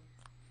a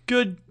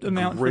good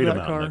amount for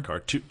that car. On that car.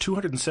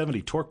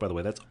 270 torque, by the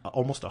way. That's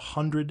almost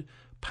 100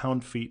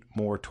 pound-feet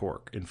more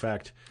torque. In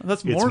fact,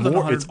 that's more than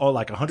 100. It's all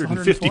like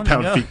 150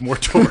 pound-feet more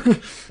torque.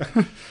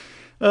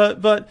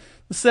 But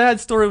the sad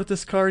story with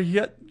this car,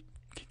 he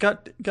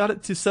got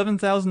it to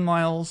 7,000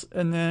 miles,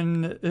 and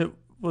then it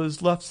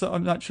was left. So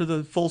I'm not sure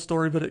the full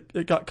story, but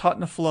it got caught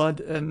in a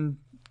flood and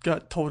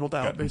got totaled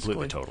out, basically.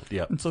 Completely totaled,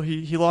 yeah. And so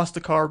he lost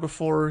the car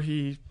before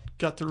he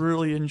got to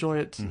really enjoy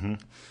it. Mm-hmm.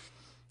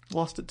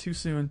 Lost it too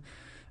soon.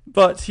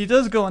 But he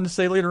does go on to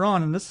say later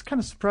on, and this kind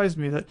of surprised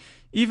me, that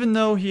even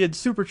though he had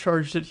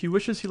supercharged it, he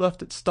wishes he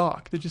left it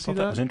stock. Did you see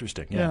that? That was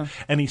interesting, yeah.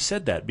 And he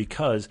said that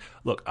because,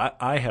 look,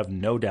 I have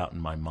no doubt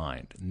in my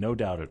mind, no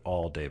doubt at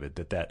all, David,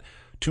 that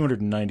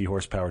 290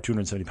 horsepower,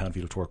 270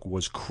 pound-feet of torque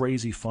was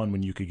crazy fun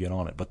when you could get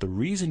on it. But the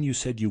reason you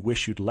said you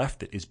wish you'd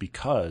left it is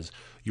because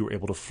you were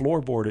able to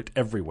floorboard it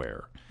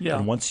everywhere. Yeah.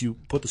 And once you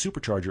put the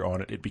supercharger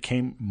on it, it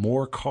became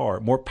more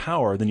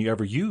power than you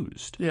ever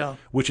used. Yeah.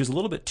 Which is a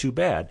little bit too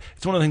bad.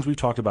 It's one of the things we've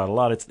talked about a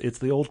lot. It's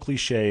the old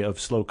cliche of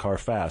slow car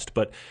fast.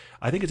 But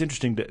I think it's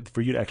interesting for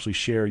you to actually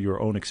share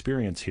your own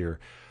experience here.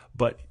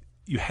 But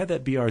you had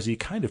that BRZ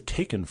kind of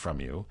taken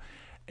from you,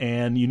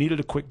 and you needed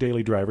a quick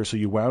daily driver, so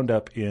you wound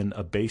up in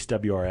a base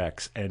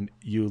WRX, and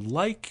you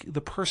like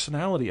the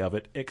personality of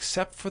it,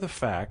 except for the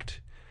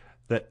fact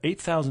that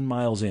 8,000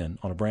 miles in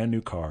on a brand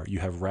new car, you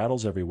have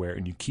rattles everywhere,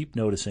 and you keep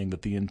noticing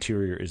that the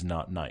interior is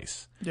not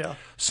nice. Yeah.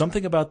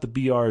 Something about the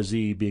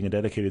BRZ being a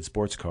dedicated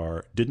sports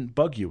car didn't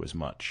bug you as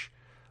much,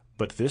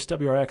 but this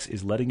WRX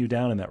is letting you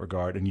down in that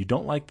regard, and you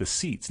don't like the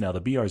seats. Now,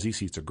 the BRZ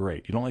seats are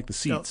great. You don't like the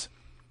seats. No.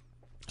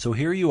 So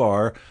here you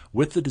are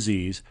with the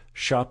disease,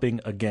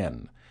 shopping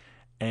again.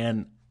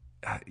 And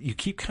you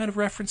keep kind of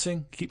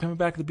keep coming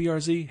back to the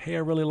BRZ. Hey,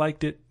 I really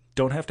liked it.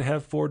 Don't have to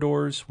have 4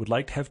 doors. Would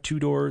like to have 2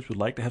 doors. Would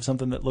like to have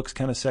something that looks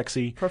kind of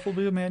sexy.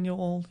 Preferably a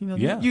manual,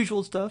 the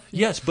usual stuff.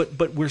 Yeah. Yes,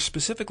 but we're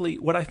specifically,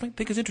 what I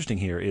think is interesting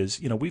here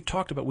is, we've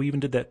talked about, we even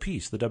did that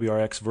piece, the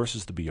WRX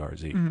versus the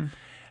BRZ. Mm-hmm.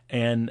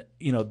 And,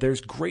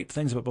 there's great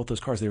things about both those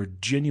cars. They were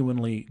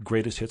genuinely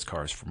greatest hits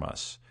cars from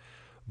us.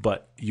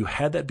 But you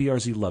had that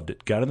BRZ, loved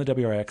it, got in the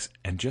WRX,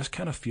 and just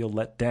kind of feel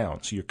let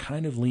down. So you're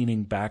kind of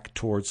leaning back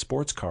towards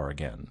sports car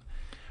again,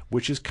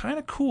 which is kind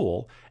of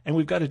cool. And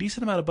we've got a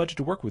decent amount of budget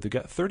to work with. We've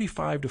got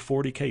 35 to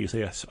 40K. You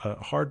say a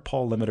hard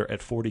Paul limiter at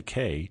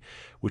 40K,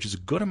 which is a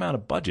good amount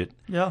of budget.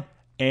 Yeah.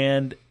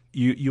 And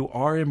you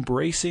are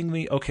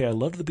embracing okay, I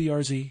loved the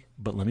BRZ,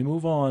 but let me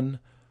move on.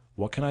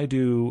 What can I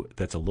do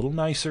that's a little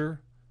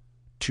nicer?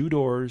 2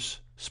 doors,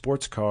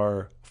 sports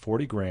car,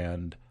 40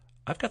 grand.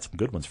 I've got some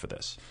good ones for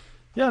this.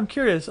 Yeah, I'm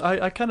curious.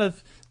 I kind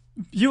of,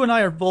 you and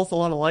I are both a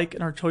lot alike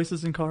in our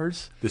choices in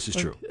cars. This is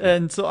true.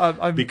 And so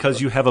I'm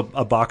because you have a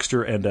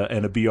Boxster and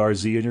a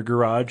BRZ in your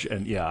garage,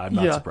 and I'm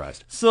not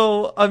surprised.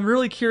 So I'm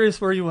really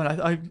curious where you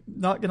went. I'm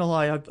not gonna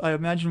lie. I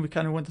imagine we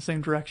kind of went the same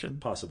direction.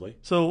 Possibly.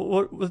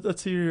 So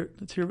let's hear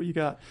what you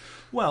got.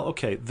 Well,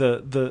 okay.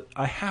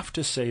 I have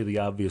to say the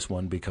obvious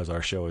one because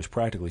our show is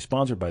practically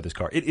sponsored by this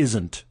car. It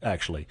isn't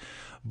actually,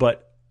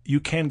 but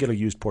you can get a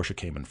used Porsche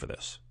Cayman for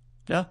this.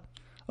 Yeah.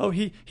 Oh,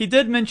 he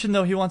did mention,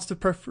 though, he wants to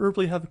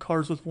preferably have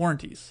cars with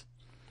warranties.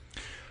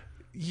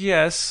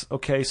 Yes.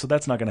 Okay, so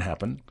that's not going to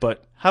happen.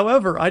 But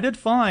however, I did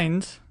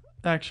find,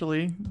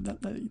 actually,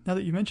 now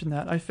that you mentioned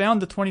that, I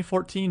found the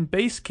 2014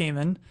 base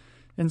Cayman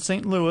in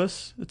St.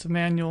 Louis. It's a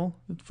manual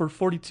for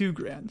 42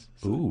 grand.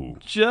 So ooh.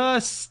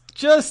 Just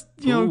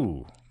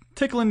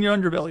tickling your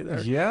underbelly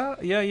there.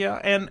 Yeah.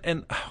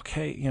 And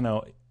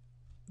okay,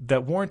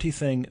 that warranty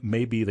thing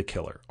may be the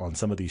killer on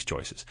some of these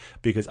choices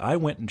because I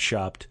went and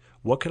shopped.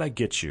 What could I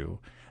get you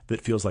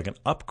that feels like an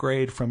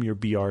upgrade from your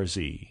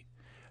BRZ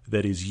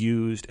that is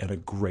used and a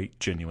great,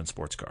 genuine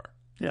sports car?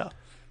 Yeah.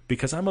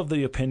 Because I'm of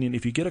the opinion,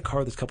 if you get a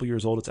car that's a couple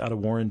years old, it's out of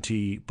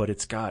warranty, but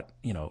it's got,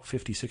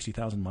 50,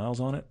 60,000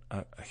 miles on it,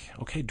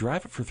 okay,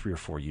 drive it for 3 or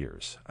 4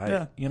 years.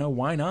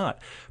 Why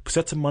not?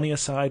 Set some money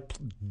aside,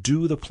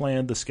 do the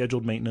planned, the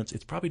scheduled maintenance.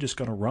 It's probably just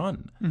going to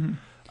run. Mm-hmm.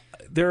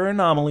 There are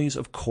anomalies,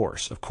 of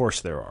course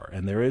there are.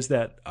 And there is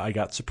that I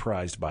got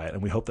surprised by it,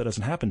 and we hope that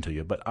doesn't happen to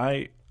you. But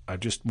I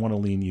just want to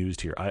lean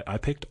used here. I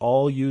picked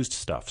all used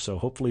stuff, so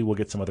hopefully we'll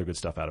get some other good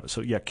stuff out of it.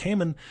 So, yeah,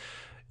 Cayman,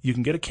 you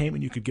can get a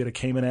Cayman. You could get a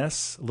Cayman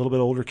S, a little bit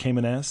older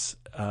Cayman S.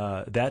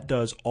 That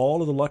does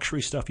all of the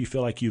luxury stuff you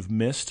feel like you've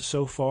missed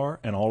so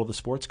far and all of the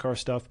sports car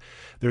stuff.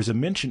 There's a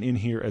mention in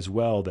here as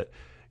well that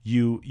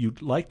you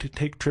like to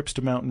take trips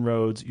to mountain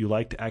roads. You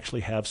like to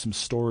actually have some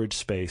storage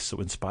space. So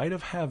in spite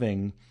of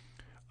having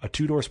a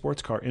 2-door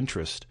sports car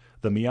interest,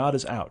 the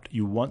Miata's out.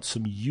 You want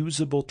some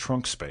usable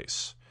trunk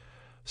space.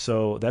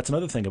 So that's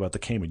another thing about the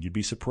Cayman. You'd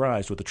be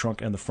surprised with the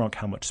trunk and the frunk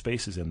how much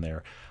space is in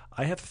there.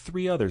 I have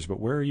 3 others, but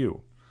where are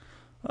you?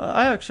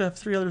 I actually have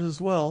 3 others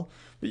as well.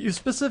 But you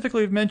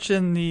specifically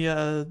mentioned the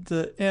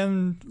the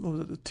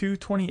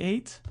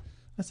 228,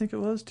 I think it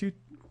was.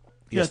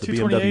 Yes, the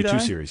BMW 2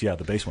 Series. Yeah,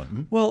 the base one.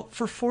 Mm-hmm. Well,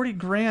 for 40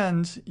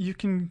 grand, you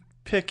can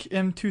pick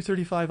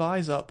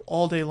M235i's up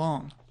all day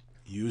long.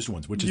 Used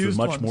ones, which is a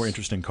much more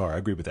interesting car. I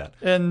agree with that.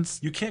 And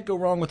you can't go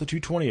wrong with the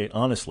 228,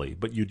 honestly,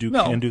 but you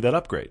can do that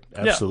upgrade.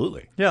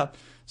 Absolutely. Yeah.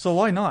 So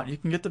why not? You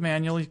can get the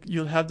manual.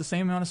 You'll have the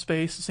same amount of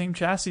space, the same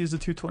chassis as the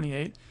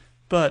 228,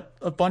 but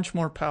a bunch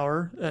more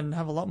power and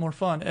have a lot more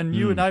fun. And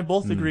you and I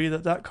both agree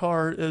that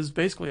car is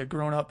basically a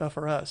grown-up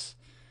FRS.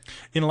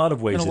 In a lot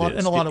of ways, it is.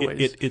 In a lot of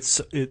ways.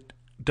 It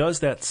does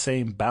that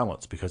same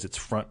balance because it's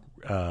front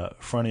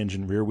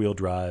engine, rear wheel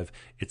drive.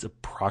 It's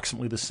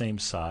approximately the same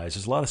size.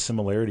 There's a lot of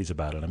similarities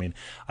about it. I mean,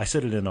 I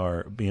said it in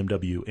our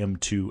BMW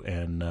M2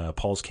 and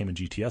Paul's Cayman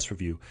GTS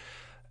review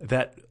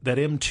that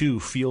M2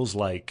 feels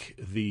like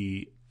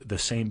the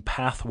same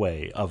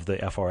pathway of the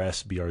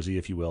FRS BRZ,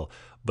 if you will,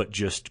 but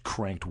just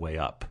cranked way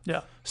up.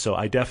 Yeah. So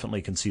I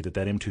definitely can see that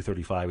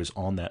M235 is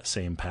on that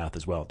same path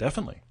as well.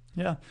 Definitely.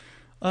 Yeah.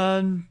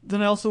 Then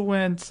I also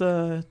went,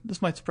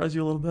 this might surprise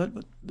you a little bit,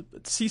 but the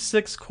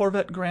C6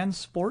 Corvette Grand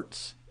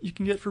Sports you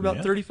can get for about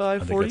 $35, $40.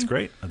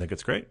 I think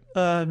it's great.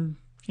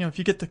 If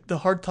you get the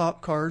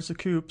hardtop cars, the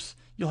coupes,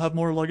 you'll have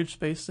more luggage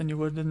space than you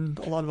would in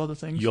a lot of other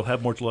things. You'll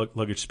have more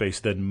luggage space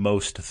than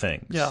most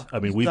things. Yeah. I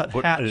mean, we've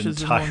put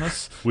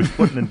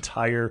an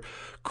entire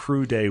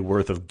crew day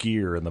worth of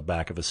gear in the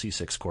back of a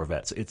C6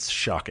 Corvette. It's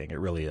shocking. It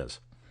really is.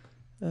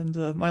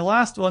 And my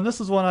last one,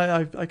 this is one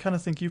I kind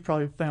of think you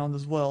probably found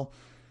as well.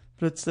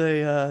 But it's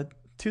a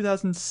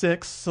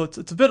 2006, so it's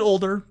a bit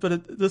older,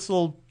 but this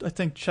will, I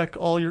think, check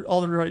all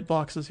the right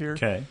boxes here.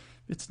 Okay.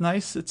 It's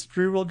nice. It's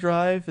rear-wheel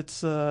drive.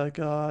 It's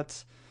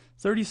got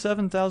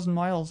 37,000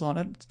 miles on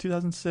it. It's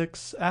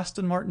 2006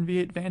 Aston Martin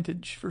V8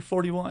 Vantage for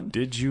 41.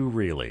 Did you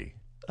really?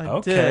 I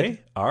did.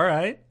 All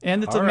right.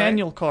 And it's a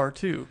manual car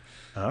too.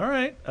 All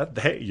right.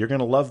 Hey, you're going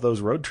to love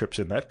those road trips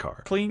in that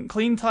car.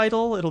 Clean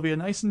title. It'll be a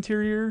nice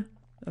interior.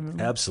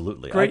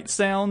 Absolutely. Great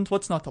sound.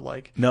 What's not to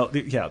like? No,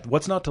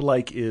 what's not to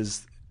like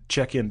is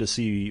check in to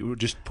see.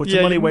 Just put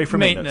some money away for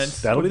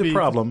maintenance. That'll be the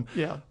problem.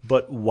 Yeah.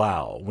 But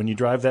wow, when you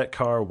drive that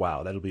car,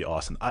 wow, that'll be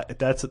awesome.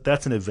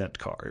 That's an event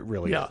car. It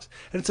really is.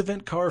 And it's an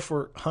event car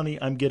for,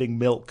 honey, I'm getting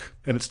milk,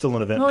 and it's still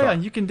an event car. Oh yeah,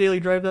 you can daily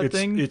drive that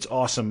thing. It's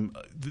awesome.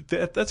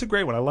 That's a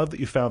great one. I love that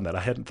you found that. I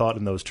hadn't thought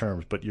in those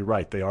terms, but you're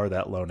right. They are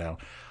that low now.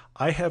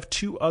 I have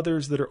two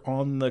others that are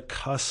on the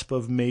cusp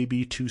of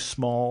maybe too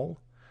small.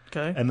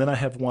 Okay. And then I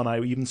have one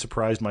I even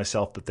surprised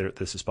myself that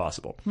this is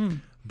possible.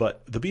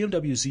 But the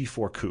BMW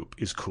Z4 Coupe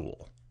is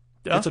cool.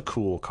 Yeah. It's a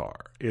cool car.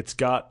 It's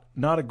got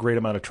not a great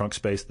amount of trunk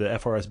space. The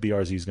FRS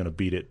BRZ is going to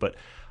beat it. But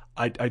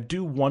I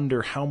do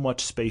wonder, how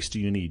much space do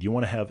you need? You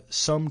want to have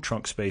some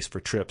trunk space for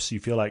trips. You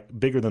feel like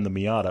bigger than the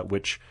Miata,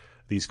 which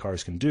these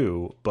cars can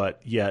do. But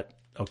yet,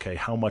 okay,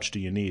 how much do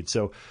you need?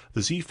 So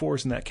the Z4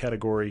 is in that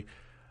category.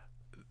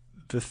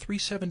 The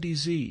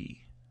 370Z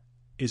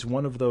is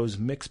one of those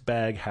mixed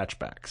bag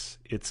hatchbacks.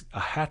 It's a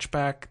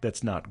hatchback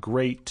that's not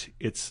great.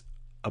 It's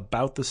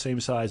about the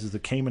same size as the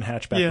Cayman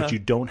hatchback, but you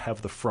don't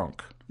have the frunk.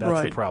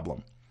 That's the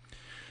problem.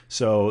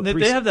 So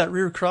they have that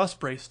rear cross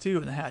brace too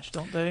in the hatch,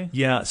 don't they?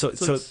 Yeah. So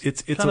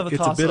it's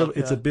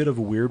a bit of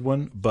a weird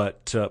one,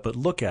 but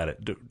look at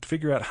it.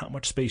 Figure out how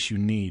much space you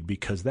need,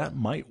 because that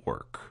might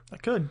work.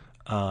 That could.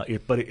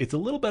 But it's a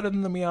little better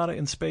than the Miata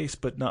in space,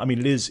 but no, I mean,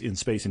 it is in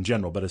space in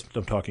general, but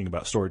I'm talking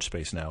about storage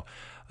space now.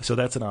 So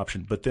that's an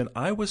option. But then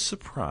I was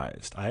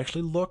surprised. I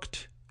actually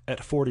looked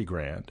at 40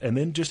 grand, and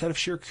then just out of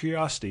sheer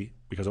curiosity,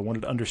 because I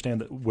wanted to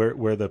understand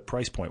where the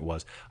price point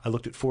was, I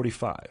looked at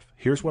 45.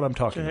 Here's what I'm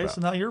talking about.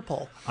 So now you're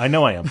Paul. I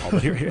know I am Paul,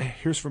 but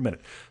here's for a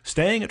minute.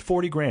 Staying at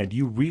 40 grand,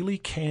 you really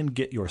can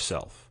get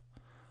yourself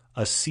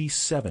a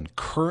C7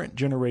 current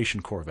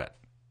generation Corvette.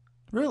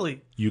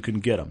 Really? You can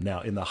get them.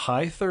 Now, in the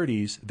high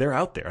 30s, they're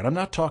out there. And I'm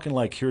not talking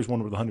like, here's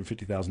one with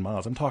 150,000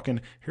 miles. I'm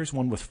talking, here's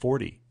one with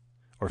 40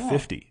 or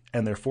 50,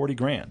 and they're 40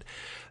 grand.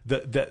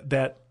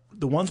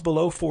 The ones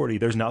below 40,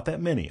 there's not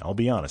that many, I'll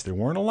be honest. There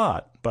weren't a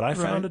lot, but I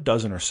found a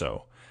dozen or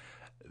so.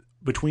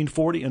 Between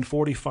 40 and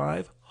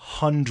 45,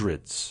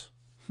 hundreds.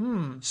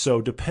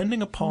 So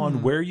depending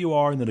upon where you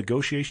are in the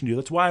negotiation,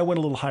 that's why I went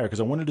a little higher,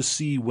 because I wanted to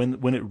see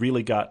when it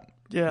really got,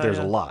 there's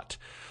a lot.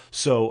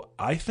 So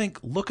I think,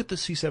 look at the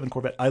C7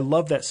 Corvette. I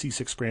love that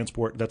C6 Grand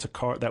Sport. That's a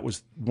car that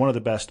was one of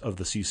the best of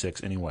the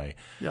C6 anyway.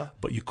 Yeah.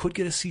 But you could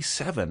get a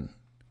C7,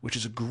 which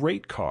is a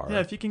great car. Yeah,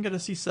 if you can get a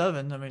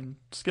C7, I mean,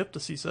 skip the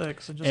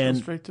C6 and just go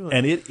straight to it.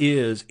 And it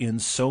is, in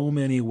so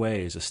many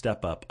ways, a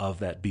step up of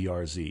that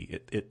BRZ.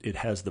 It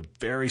has the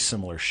very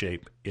similar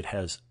shape.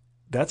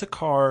 That's a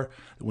car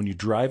that when you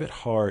drive it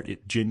hard,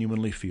 it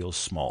genuinely feels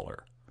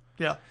smaller.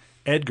 Yeah.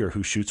 Edgar,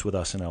 who shoots with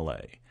us in LA,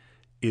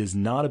 is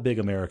not a big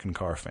American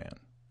car fan.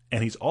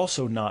 And he's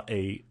also not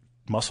a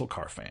muscle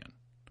car fan.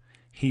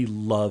 He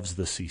loves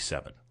the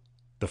C7.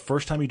 The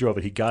first time he drove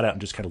it, he got out and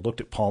just kind of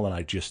looked at Paul and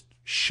I, just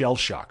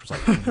shell-shocked. Was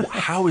like,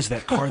 how is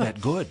that car that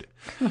good?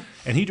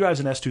 And he drives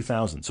an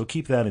S2000, so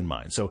keep that in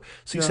mind. So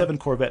C7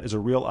 Corvette is a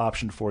real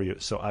option for you,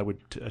 so I would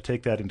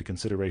take that into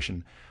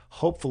consideration.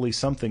 Hopefully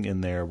something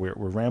in there, we're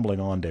rambling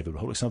on, David, but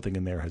hopefully something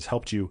in there has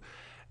helped you.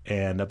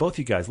 And both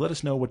you guys, let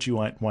us know what you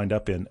wind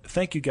up in.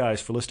 Thank you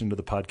guys for listening to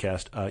the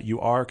podcast.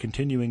 You are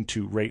continuing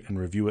to rate and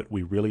review it.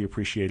 We really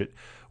appreciate it.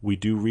 We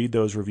do read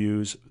those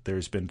reviews.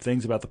 There's been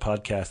things about the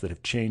podcast that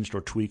have changed or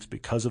tweaked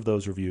because of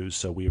those reviews,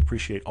 so we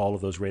appreciate all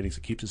of those ratings.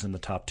 It keeps us in the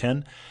top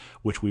 10,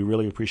 which we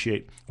really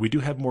appreciate. We do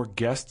have more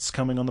guests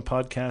coming on the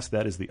podcast.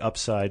 That is the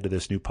upside to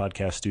this new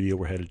podcast studio.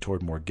 We're headed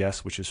toward more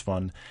guests, which is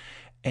fun.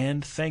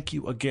 And thank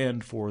you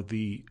again for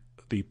the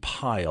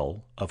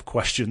pile of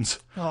questions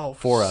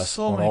for us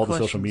on all the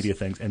social media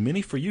things, and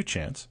many for you,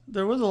 Chance.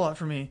 There was a lot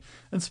for me.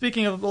 And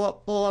speaking of a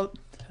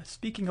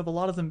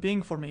lot of them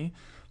being for me,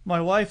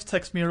 my wife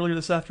texted me earlier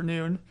this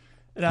afternoon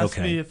and asked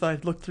me if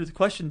I'd looked through the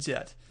questions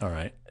yet. All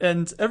right.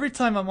 And every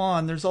time I'm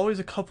on, there's always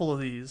a couple of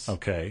these.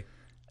 Okay.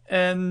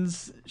 And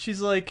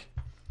she's like,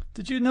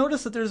 did you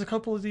notice that there's a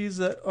couple of these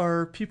that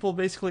are people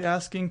basically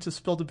asking to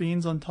spill the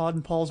beans on Todd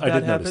and Paul's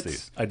bad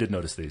habits? I did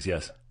notice these,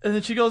 yes. And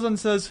then she goes on and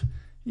says,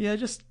 yeah,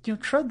 just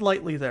tread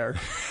lightly there.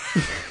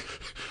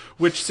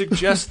 Which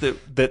suggests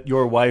that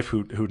your wife,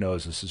 who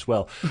knows this as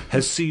well,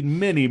 has seen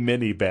many,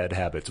 many bad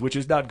habits, which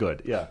is not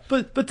good. Yeah.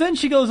 But then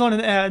she goes on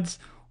and adds,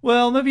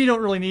 well, maybe you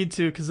don't really need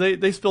to, because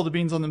they spill the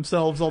beans on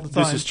themselves all the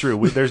time. This is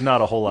true. There's not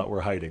a whole lot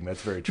we're hiding.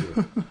 That's very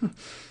true.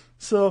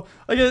 So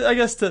I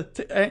guess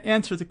to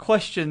answer the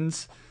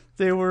questions,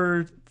 they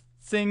were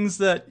things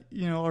that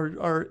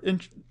are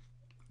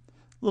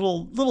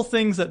little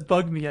things that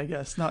bug me, I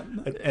guess.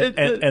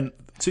 And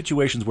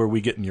situations where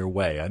we get in your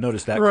way. I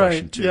noticed that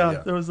question too.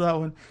 Yeah, there was that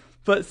one.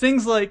 But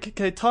things like,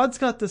 Todd's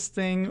got this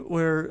thing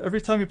where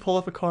every time you pull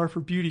up a car for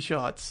beauty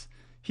shots,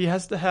 he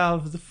has to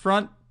have the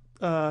front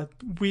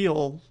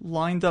wheel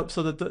lined up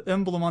so that the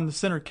emblem on the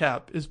center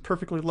cap is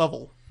perfectly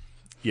level.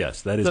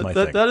 Yes, that is my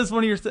thing. That is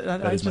one of your things.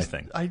 That is my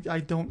thing. I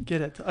don't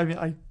get it. I mean,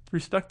 I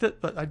respect it,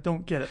 but I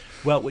don't get it.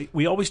 Well,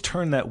 we always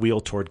turn that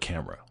wheel toward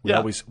camera.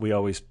 We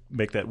always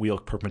make that wheel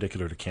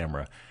perpendicular to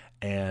camera.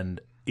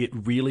 And it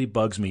really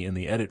bugs me in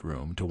the edit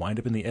room to wind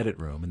up in the edit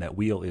room and that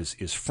wheel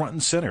is front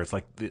and center. It's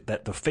like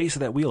the face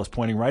of that wheel is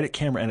pointing right at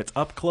camera and it's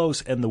up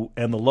close and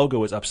the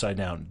logo is upside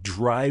down.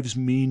 Drives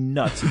me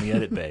nuts in the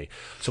edit bay.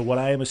 So what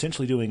I am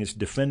essentially doing is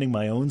defending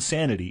my own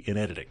sanity in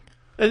editing.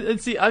 And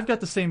see, I've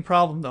got the same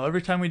problem though.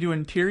 Every time we do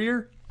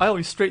interior, I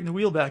always straighten the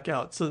wheel back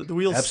out so that the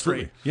wheel's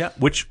Absolutely. straight. Yeah,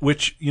 which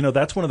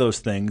that's one of those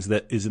things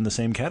that is in the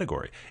same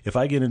category. If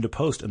I get into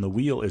post and the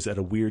wheel is at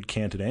a weird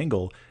canted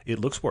angle, it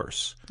looks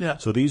worse. Yeah.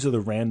 So these are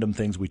the random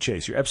things we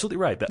chase. You're absolutely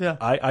right. Yeah.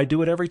 I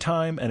do it every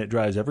time, and it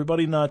drives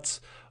everybody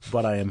nuts,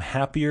 but I am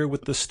happier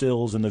with the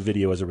stills and the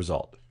video as a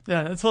result.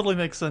 Yeah, it totally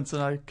makes sense,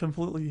 and I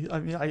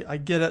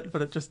get it,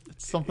 but it's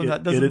something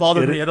that doesn't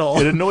bother me at all.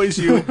 It annoys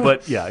you,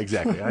 but yeah,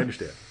 exactly. I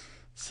understand.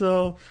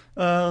 So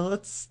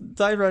let's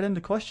dive right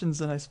into questions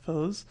then, I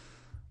suppose.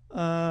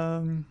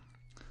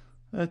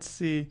 Let's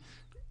see.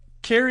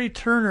 Carrie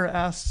Turner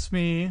asks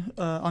me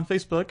on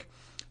Facebook,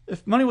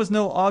 if money was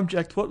no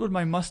object, what would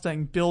my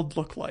Mustang build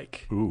look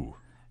like? Ooh.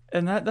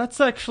 And that's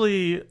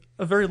actually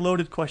a very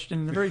loaded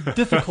question, a very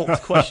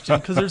difficult question,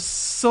 because there's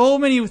so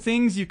many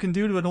things you can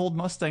do to an old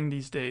Mustang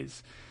these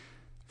days.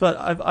 But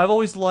I've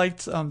always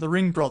liked the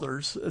Ring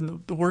Brothers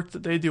and the work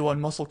that they do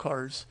on muscle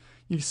cars.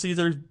 You see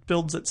their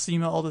builds at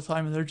SEMA all the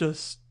time, and they're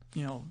just,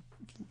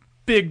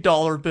 big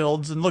dollar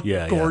builds and look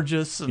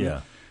gorgeous. Yeah. And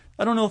yeah.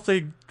 I don't know if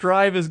they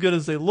drive as good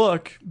as they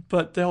look,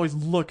 but they always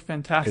look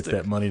fantastic. It's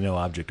that money no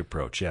object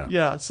approach, yeah.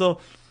 Yeah,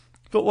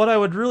 but what I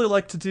would really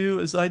like to do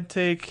is I'd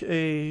take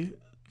a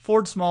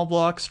Ford small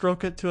block,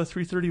 stroke it to a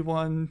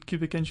 331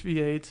 cubic inch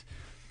V8,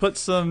 put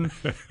some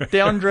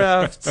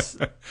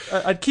downdrafts.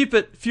 I'd keep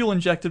it fuel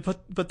injected,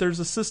 but there's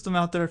a system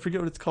out there, I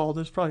forget what it's called,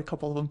 there's probably a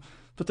couple of them,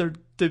 but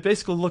they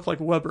basically look like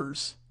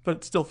Webers, but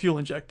it's still fuel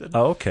injected.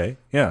 Oh, okay,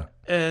 yeah.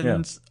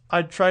 And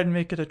I'd try to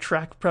make it a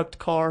track prepped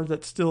car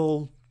that's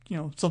still,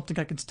 something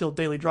I can still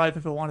daily drive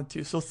if I wanted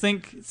to. So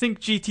think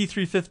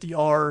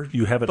GT350R.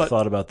 You haven't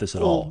thought about this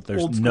at all.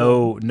 There's old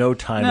no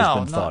time has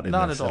been thought in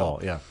not this at all.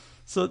 Yeah.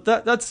 So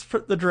that's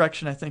the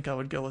direction I think I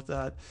would go with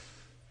that.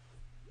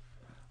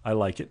 I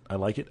like it.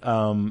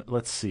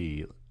 Let's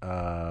see.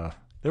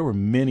 There were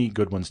many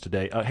good ones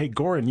today. Hey,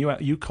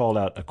 Goran, you called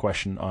out a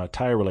question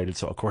tire related.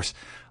 So of course,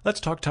 let's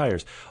talk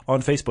tires.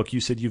 On Facebook,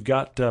 you said you've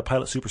got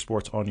Pilot Super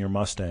Sports on your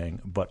Mustang,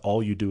 but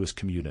all you do is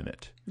commute in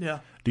it. Yeah.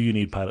 Do you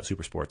need Pilot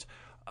Super Sports?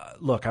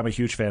 Look, I'm a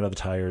huge fan of the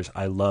tires.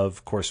 I love,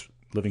 of course,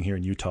 living here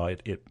in Utah.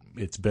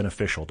 It's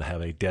beneficial to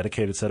have a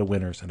dedicated set of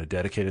winters and a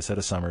dedicated set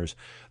of summers.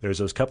 There's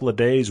those couple of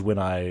days when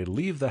I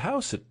leave the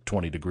house at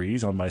 20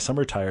 degrees on my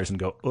summer tires and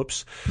go,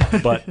 oops.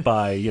 But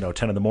by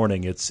 10 in the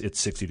morning, it's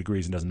 60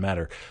 degrees and doesn't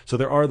matter. So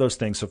there are those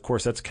things. So of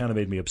course, that's kind of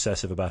made me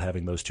obsessive about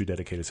having those two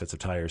dedicated sets of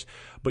tires.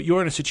 But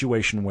you're in a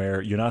situation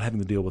where you're not having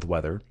to deal with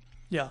weather.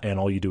 Yeah. And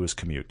all you do is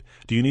commute.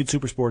 Do you need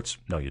Super Sports?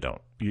 No, you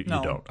don't. You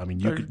don't. I mean,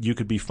 you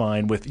could be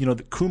fine with, the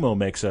Kumho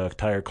makes a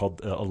tire called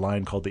a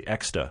line called the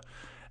Exta.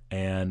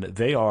 And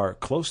they are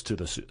close to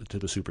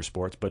the Super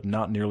Sports, but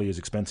not nearly as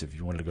expensive if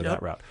you wanted to go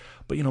that route.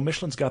 But,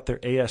 Michelin's got their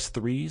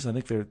AS3s. I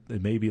think they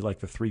may be like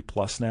the 3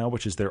 Plus now,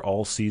 which is their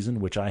all-season,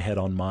 which I had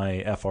on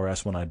my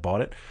FRS when I bought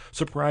it.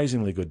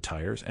 Surprisingly good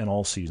tires and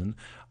all-season.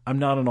 I'm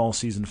not an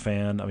all-season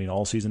fan. I mean,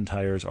 all-season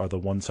tires are the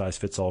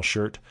one-size-fits-all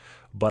shirt,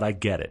 but I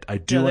get it. I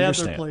do understand. They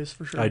have their place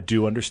for sure. I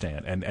do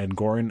understand. And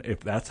Goran,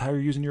 if that's how you're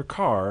using your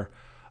car,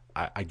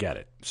 I get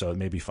it. So it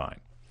may be fine.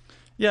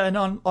 Yeah, and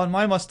on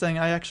my Mustang,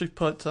 I actually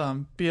put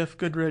BF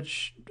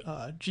Goodrich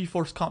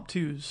G-Force Comp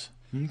 2s.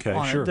 Okay,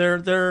 on sure.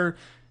 It. They're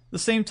the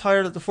same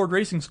tire that the Ford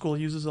Racing School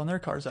uses on their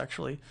cars,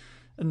 actually,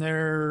 and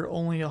they're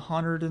only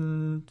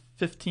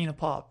 115 a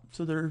pop,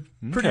 so they're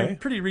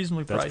pretty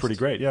reasonably priced. That's pretty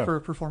great, yeah, for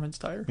a performance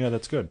tire. Yeah,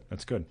 that's good.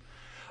 That's good.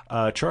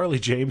 Charlie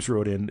James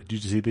wrote in.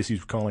 Did you see this?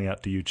 He's calling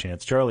out to you,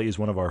 Chance. Charlie is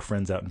one of our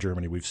friends out in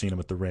Germany. We've seen him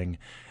at the Ring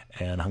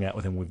and hung out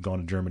with him. We've gone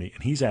to Germany.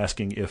 And he's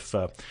asking if,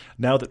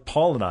 now that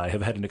Paul and I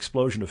have had an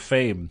explosion of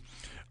fame,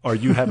 are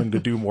you having to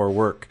do more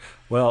work?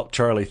 Well,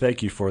 Charlie,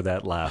 thank you for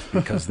that laugh,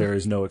 because there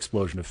is no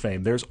explosion of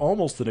fame. There's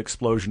almost an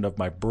explosion of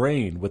my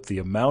brain with the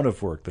amount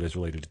of work that is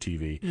related to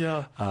TV.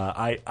 Yeah.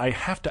 I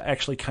have to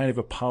actually kind of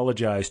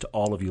apologize to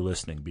all of you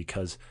listening,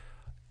 because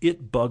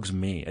it bugs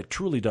me. It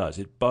truly does.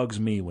 It bugs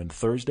me when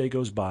Thursday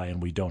goes by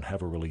and we don't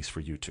have a release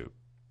for YouTube.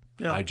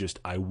 Yeah.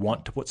 I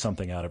want to put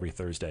something out every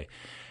Thursday.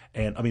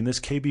 And, I mean, this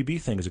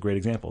KBB thing is a great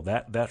example.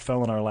 That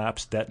fell in our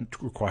laps. That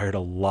required a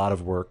lot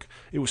of work.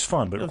 It was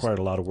fun, but it required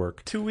a lot of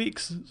work. 2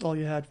 weeks is all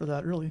you had for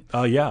that, really.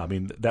 Yeah. I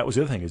mean, that was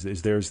the other thing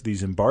is there's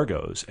these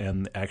embargoes,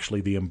 and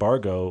actually the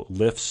embargo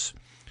lifts.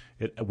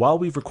 While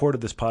we've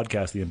recorded this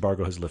podcast, the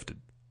embargo has lifted.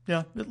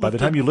 Yeah. By the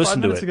time you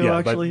listen to it,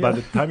 by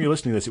the time you're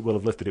listening to this, it will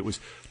have lifted. It was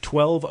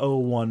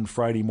 12:01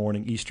 Friday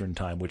morning Eastern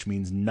time, which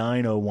means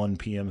 9:01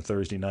 p.m.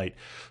 Thursday night.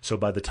 So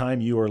by the time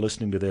you are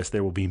listening to this,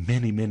 there will be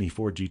many, many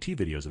Ford GT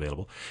videos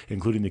available,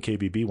 including the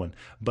KBB one.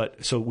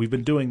 But so we've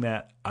been doing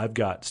that. I've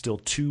got still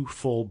 2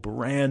 full,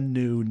 brand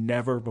new,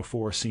 never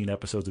before seen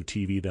episodes of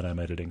TV that I'm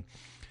editing.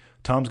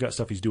 Tom's got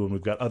stuff he's doing.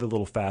 We've got other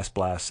little fast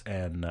blasts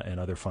and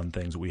other fun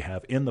things that we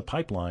have in the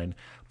pipeline,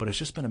 but it's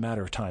just been a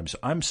matter of time. So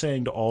I'm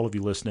saying to all of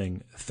you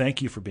listening,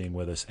 thank you for being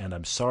with us, and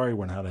I'm sorry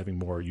we're not having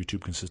more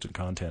YouTube consistent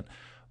content.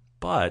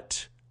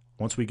 But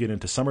once we get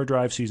into summer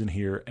drive season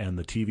here and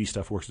the TV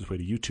stuff works its way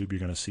to YouTube, you're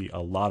going to see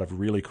a lot of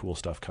really cool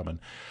stuff coming.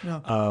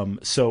 Yeah.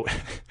 So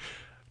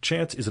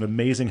Chance is an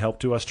amazing help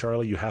to us,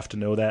 Charlie. You have to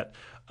know that.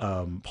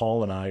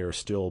 Paul and I are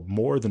still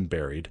more than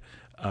buried.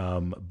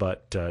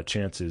 But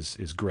Chance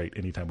is great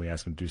anytime we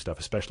ask him to do stuff,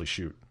 especially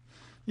shoot.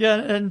 Yeah,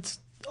 and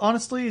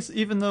honestly,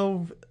 even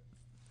though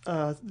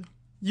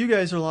you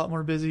guys are a lot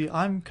more busy,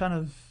 I'm kind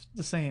of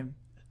the same.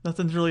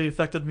 Nothing's really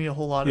affected me a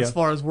whole lot as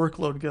far as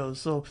workload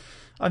goes. So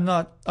I'm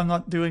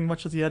not doing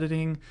much of the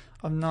editing.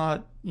 I'm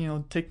not,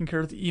 taking care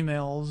of the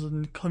emails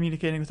and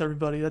communicating with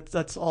everybody.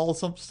 That's all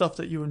some stuff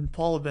that you and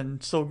Paul have been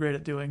so great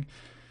at doing.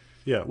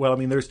 Yeah, well, I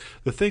mean, there's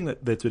the thing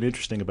that's been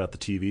interesting about the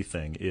TV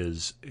thing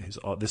is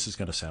this is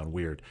going to sound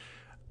weird.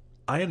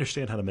 I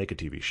understand how to make a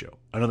TV show.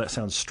 I know that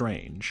sounds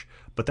strange,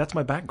 but that's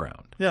my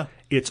background. Yeah.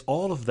 It's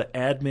all of the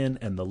admin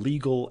and the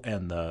legal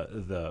and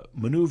the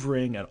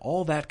maneuvering and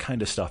all that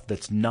kind of stuff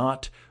that's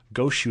not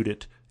go shoot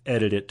it,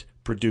 edit it,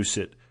 produce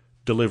it,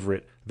 deliver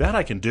it. That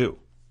I can do.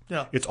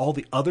 Yeah. It's all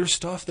the other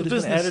stuff that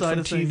has been added from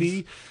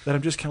TV that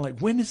I'm just kind of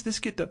like, when does this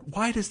get done?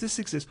 Why does this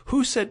exist?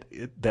 Who said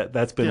that?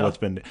 That's been what's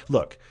been.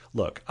 Look,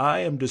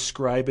 I am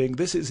describing,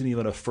 this isn't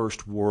even a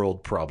first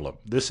world problem.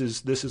 This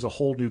is a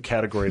whole new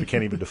category that I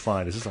can't even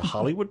define. Is this a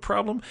Hollywood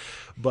problem?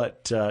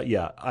 But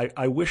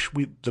I wish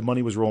the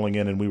money was rolling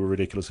in and we were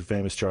ridiculously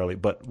famous, Charlie,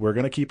 but we're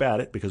going to keep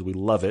at it because we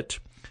love it.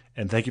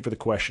 And thank you for the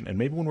question. And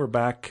maybe when we're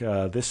back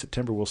this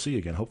September, we'll see you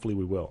again. Hopefully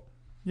we will.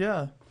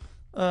 Yeah.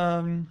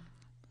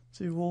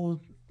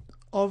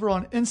 Over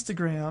on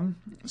Instagram,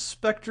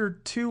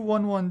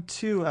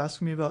 Spectre2112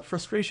 asked me about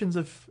frustrations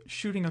of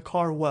shooting a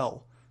car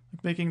well,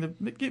 making the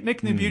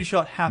beauty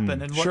shot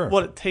happen, and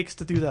what it takes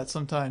to do that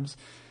sometimes.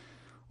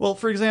 Well,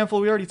 for example,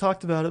 we already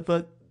talked about it,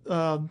 but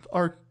I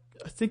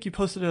think you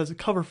posted it as a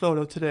cover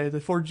photo today, the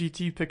Ford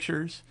GT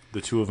pictures.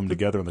 The two of them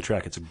together on the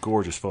track. It's a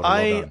gorgeous photo.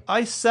 Well done.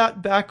 I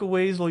sat back a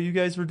ways while you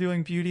guys were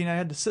doing beauty, and I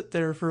had to sit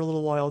there for a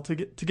little while to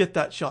get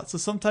that shot. So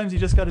sometimes you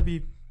just got to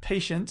be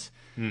patient,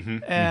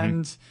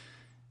 and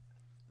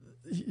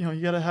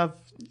you got to have,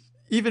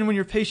 even when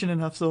you're patient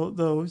enough,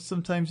 though,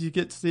 sometimes you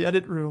get to the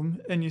edit room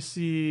and you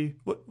see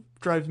what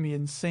drives me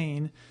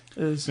insane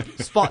is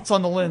spots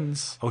on the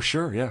lens. Oh,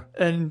 sure, yeah.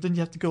 And then you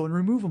have to go and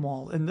remove them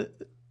all. And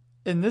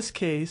in this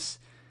case,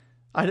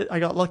 I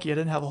got lucky. I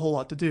didn't have a whole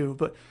lot to do.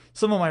 But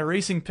some of my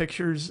racing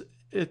pictures,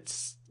 it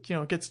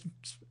gets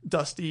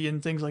dusty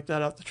and things like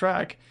that out the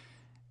track.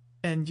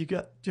 And you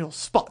got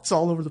spots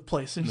all over the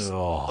place. And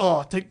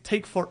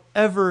take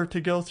forever to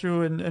go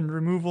through and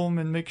remove them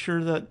and make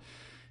sure that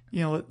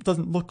it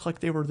doesn't look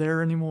like they were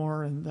there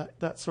anymore and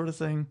that sort of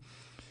thing.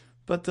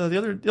 But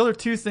the other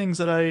two things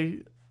that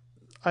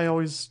I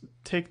always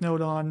take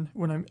note on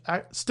when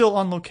I'm still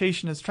on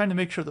location is trying to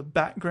make sure the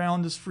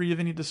background is free of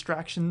any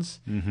distractions.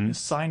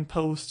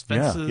 Signposts,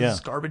 fences,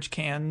 garbage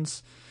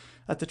cans.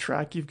 At the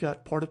track, you've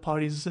got porta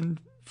potties and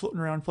floating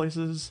around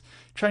places.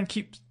 Try and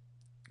keep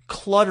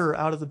clutter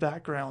out of the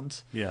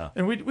background. Yeah.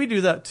 And we do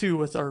that too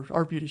with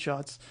our beauty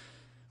shots.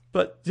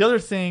 But the other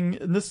thing,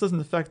 and this doesn't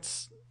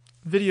affect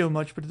video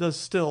much, but it does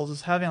stills,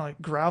 is having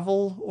like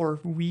gravel or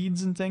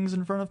weeds and things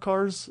in front of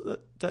cars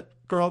that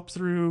grow up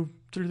through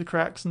the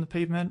cracks in the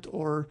pavement,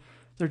 or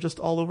they're just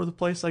all over the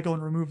place. I go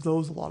and remove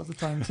those a lot of the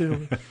time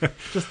too,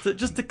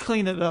 just to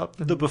clean it up.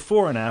 The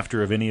before and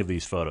after of any of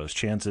these photos,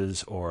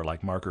 Chances or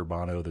like Mark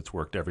Urbano that's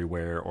worked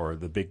everywhere, or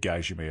the big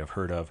guys you may have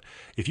heard of,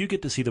 if you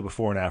get to see the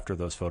before and after of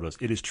those photos,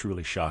 it is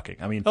truly shocking.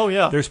 I mean,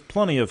 there's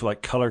plenty of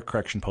like color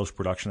correction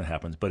post-production that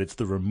happens, but it's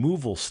the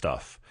removal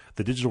stuff,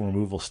 the digital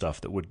removal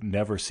stuff, that would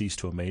never cease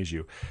to amaze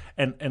you.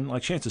 And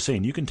like Chance is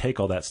saying, you can take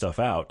all that stuff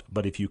out,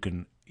 but if you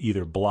can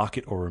either block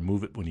it or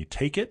remove it when you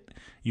take it,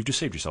 you've just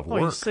saved yourself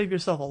work. You save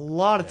yourself a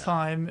lot of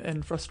time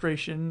and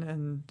frustration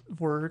and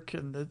work,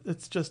 and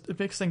it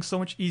makes things so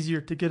much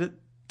easier to get it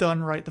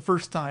done right the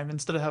first time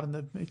instead of having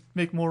to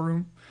make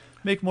more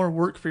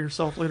work for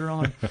yourself later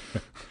on.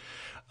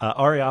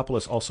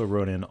 Ariopolis also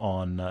wrote in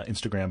on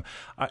Instagram.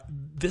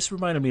 This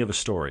reminded me of a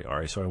story,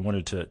 Ari, so I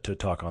wanted to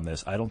talk on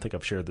this. I don't think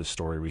I've shared this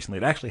story recently.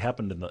 It actually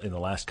happened in the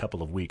last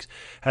couple of weeks.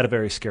 Had a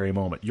very scary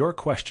moment. Your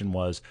question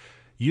was,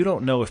 you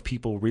don't know if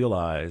people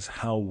realize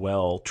how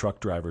well truck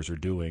drivers are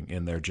doing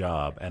in their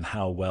job and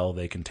how well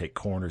they can take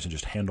corners and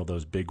just handle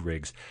those big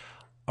rigs.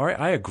 All right,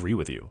 I agree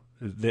with you.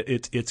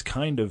 It's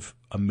kind of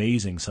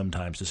amazing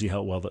sometimes to see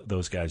how well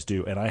those guys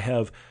do. And I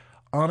have,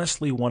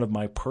 honestly, one of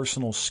my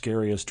personal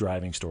scariest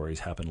driving stories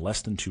happened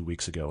less than 2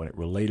 weeks ago, and it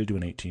related to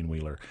an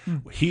 18-wheeler.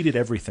 He did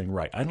everything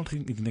right. I don't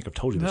even think I've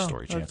told you this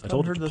story, Chance. I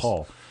told it to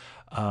Paul.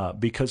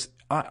 Because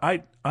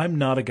I'm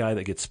not a guy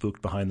that gets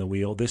spooked behind the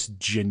wheel. This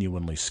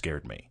genuinely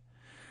scared me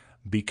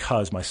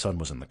because my son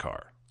was in the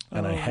car.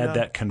 And I had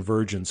that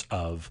convergence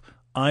of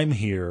I'm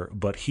here,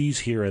 but he's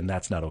here, and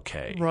that's not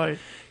okay. Right.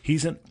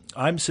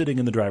 I'm sitting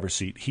in the driver's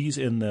seat. He's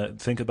in the,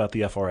 think about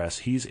the FRS.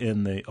 He's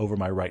over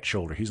my right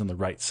shoulder. He's on the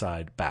right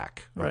side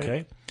back. Okay.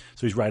 Right.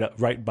 So he's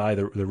right by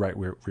the right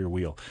rear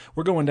wheel.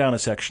 We're going down a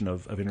section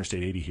of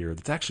Interstate 80 here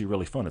that's actually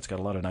really fun. It's got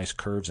a lot of nice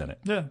curves in it.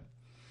 Yeah.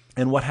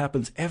 And what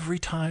happens every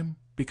time,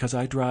 because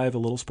I drive a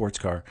little sports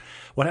car,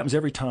 what happens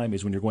every time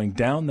is when you're going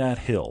down that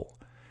hill,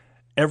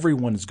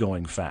 everyone's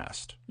going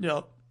fast.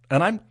 Yep.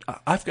 And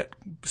I've got,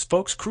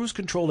 folks, cruise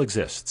control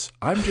exists.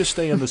 I'm just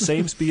staying the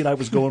same speed I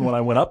was going when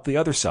I went up the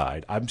other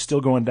side. I'm still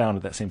going down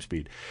at that same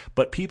speed.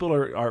 But people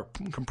are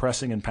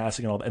compressing and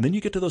passing and all that. And then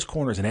you get to those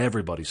corners and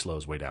everybody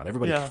slows way down.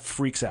 Everybody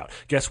freaks out.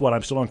 Guess what?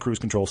 I'm still on cruise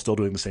control, still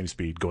doing the same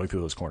speed, going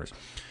through those corners.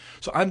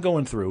 So I'm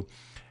going through,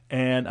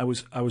 and I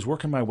was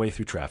working my way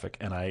through traffic,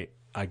 and I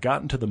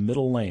got into the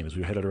middle lane as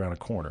we headed around a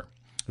corner.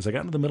 As I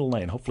got into the middle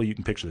lane, hopefully you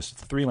can picture this.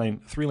 It's a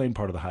three-lane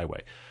part of the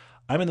highway.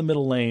 I'm in the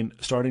middle lane,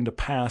 starting to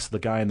pass the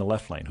guy in the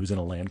left lane who's in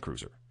a Land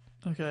Cruiser.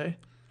 Okay.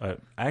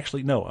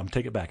 Actually, no, I'm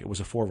take it back. It was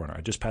a 4Runner.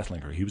 I just passed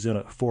Land Cruiser. He was in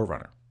a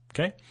 4Runner.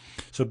 Okay?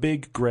 So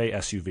big gray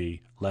SUV,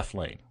 left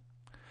lane.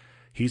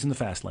 He's in the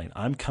fast lane.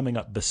 I'm coming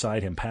up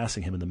beside him,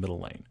 passing him in the middle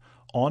lane.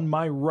 On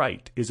my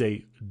right is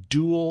a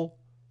dual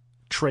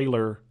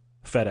trailer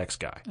FedEx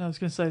guy. I was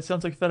going to say, it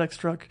sounds like a FedEx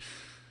truck.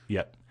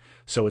 Yep.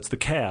 So it's the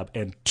cab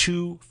and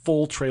 2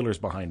 full trailers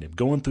behind him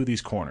going through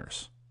these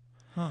corners.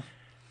 Huh.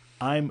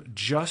 I'm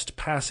just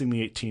passing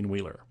the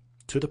 18-wheeler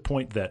to the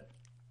point that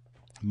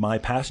my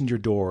passenger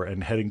door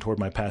and heading toward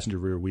my passenger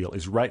rear wheel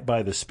is right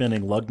by the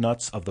spinning lug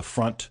nuts of the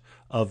front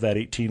of that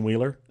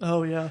 18-wheeler.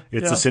 Oh, yeah.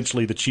 It's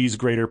essentially the cheese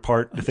grater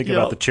part. Think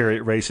about the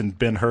Chariot Race and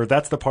Ben-Hur.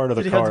 That's the part of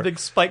the car. Did he have the big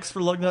spikes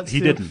for lug nuts, He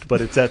didn't,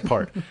 but it's that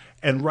part.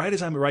 And right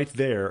as I'm right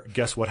there,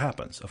 guess what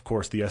happens? Of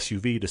course, the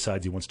SUV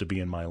decides he wants to be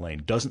in my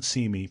lane, doesn't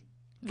see me,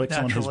 flicks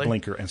on his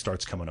blinker, and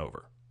starts coming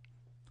over.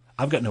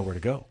 I've got nowhere to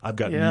go. I've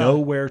got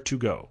nowhere to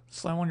go.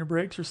 Slam on your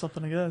brakes or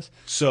something, I guess.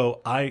 So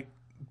I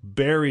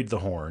buried the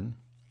horn,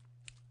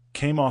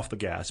 came off the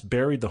gas,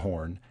 buried the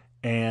horn,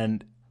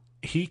 and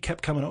he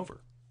kept coming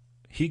over.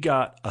 He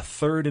got a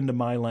third into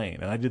my lane,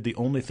 and I did the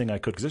only thing I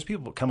could, because there's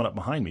people coming up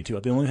behind me, too.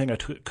 The only thing I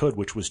could,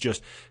 which was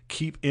just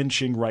keep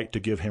inching right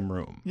to give him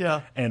room.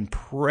 Yeah. And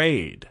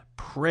prayed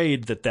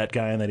that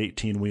guy on that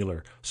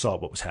 18-wheeler saw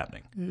what was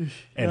happening.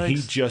 And he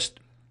just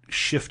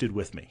shifted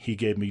with me. He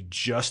gave me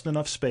just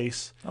enough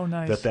space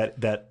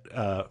that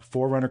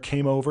 4Runner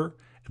came over.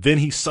 Then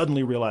he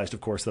suddenly realized,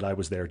 of course, that I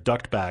was there,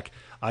 ducked back.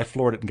 I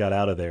floored it and got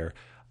out of there.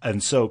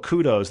 And so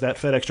kudos, that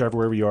FedEx driver,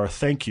 wherever you are,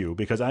 thank you,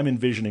 because I'm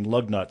envisioning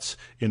lug nuts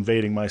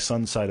invading my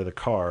son's side of the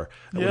car.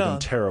 That would have been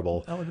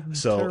terrible. That would have been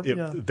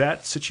terrible.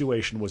 That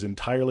situation was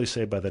entirely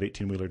saved by that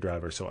 18-wheeler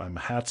driver. So I'm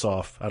hats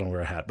off. I don't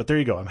wear a hat, but there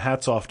you go. I'm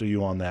hats off to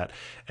you on that.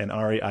 And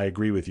Ari, I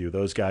agree with you.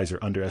 Those guys are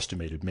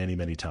underestimated many,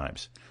 many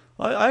times.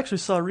 I actually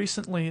saw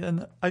recently,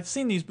 and I'd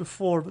seen these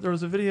before, but there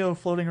was a video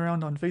floating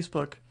around on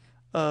Facebook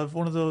of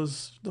one of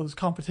those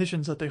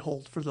competitions that they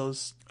hold for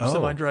those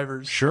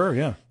semi-drivers. Sure,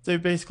 yeah. They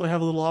basically have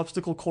a little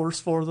obstacle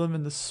course for them,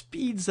 and the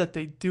speeds that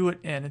they do it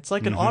in, it's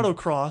like an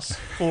autocross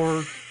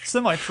for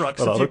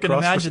semi-trucks, if you can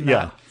imagine that.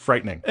 Yeah,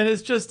 frightening. And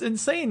it's just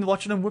insane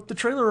watching them whip the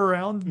trailer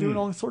around, doing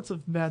all sorts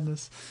of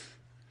madness.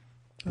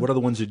 What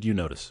other ones did you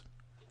notice?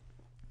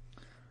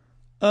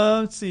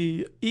 Let's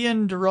see.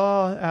 Ian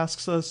Dura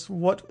asks us,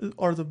 what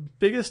are the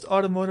biggest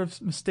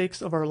automotive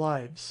mistakes of our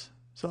lives?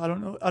 So I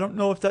don't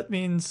know if that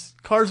means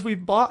cars we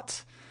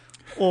bought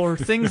or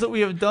things that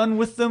we have done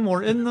with them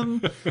or in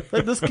them.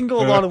 This can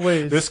go a lot of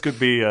ways. This could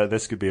be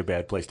a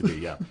bad place to be,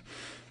 yeah.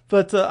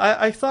 But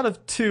I thought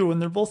of 2,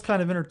 and they're both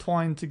kind of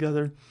intertwined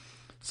together.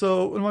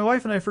 So when my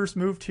wife and I first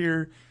moved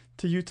here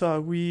to Utah,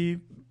 we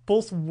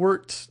both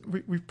worked.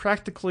 We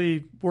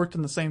practically worked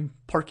in the same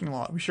parking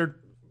lot. We shared.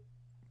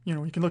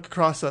 You can look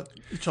across at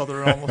each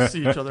other and almost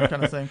see each other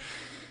kind of thing.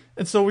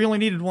 And so we only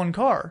needed one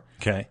car.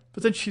 Okay.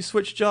 But then she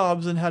switched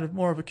jobs and had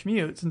more of a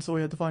commute, and so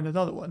we had to find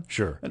another one.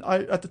 Sure. And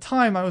at the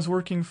time, I was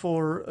working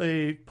for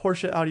a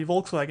Porsche, Audi,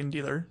 Volkswagen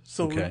dealer.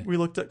 So we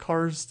looked at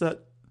cars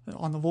that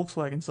on the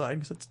Volkswagen side,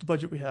 because that's the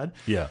budget we had.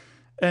 Yeah.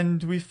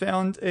 And we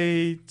found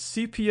a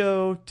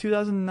CPO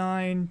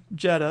 2009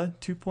 Jetta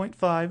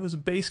 2.5. It was a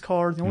base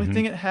car. The only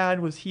thing it had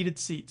was heated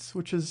seats,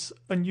 which is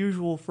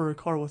unusual for a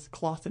car with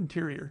cloth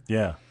interior.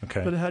 Yeah,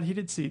 okay. But it had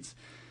heated seats.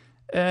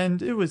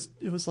 And it was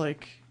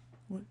like,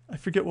 I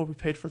forget what we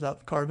paid for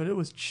that car, but it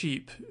was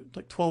cheap,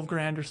 like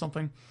 $12,000 or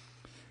something.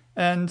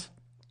 And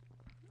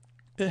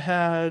it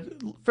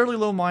had fairly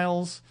low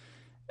miles.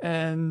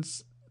 And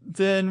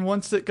then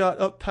once it got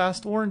up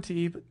past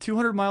warranty, but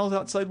 200 miles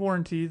outside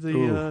warranty,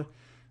 the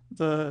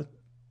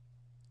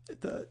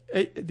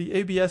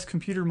ABS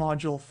computer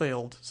module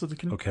failed. So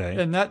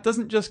and that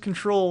doesn't just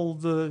control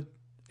the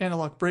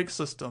analog brake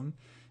system.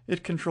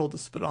 It controlled the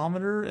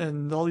speedometer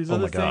and all these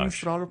other things,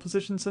 throttle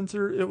position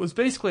sensor. It was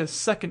basically a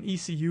second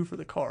ECU for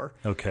the car.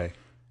 Okay.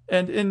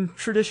 And in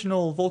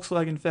traditional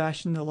Volkswagen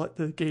fashion,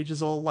 the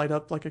gauges all light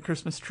up like a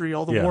Christmas tree.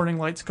 All the warning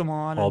lights come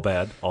on. All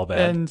bad.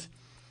 And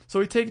so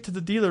we take it to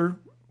the dealer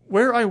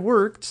where I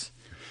worked,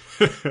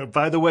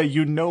 By the way,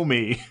 you know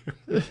me.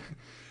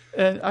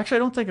 And actually, I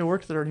don't think I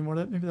worked there anymore.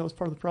 Maybe that was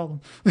part of the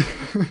problem.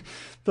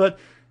 But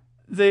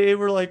they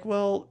were like,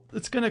 well,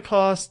 it's going to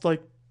cost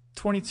like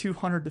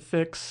 $2,200 to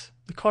fix.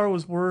 The car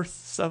was worth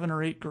 $7 or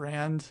 $8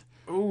 grand.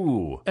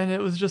 Ooh. And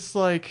it was just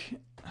like,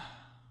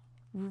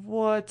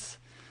 what?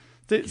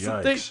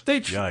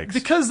 Yikes.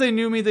 Because they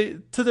knew me,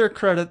 to their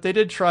credit, they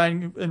did try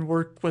and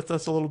work with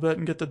us a little bit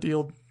and get the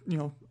deal,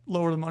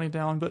 lower the money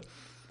down. But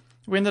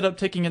we ended up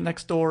taking it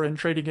next door and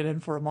trading it in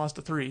for a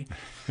Mazda 3.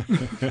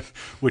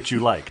 Which you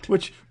liked.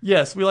 Which,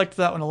 yes, we liked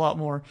that one a lot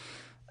more.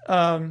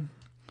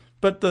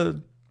 But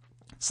the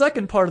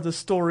second part of the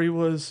story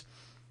was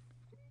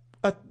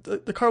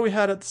the car we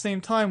had at the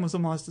same time was a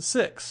Mazda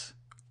 6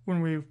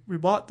 when we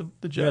bought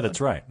the Jetta. Yeah,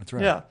 that's right.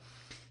 Yeah.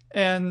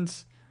 And,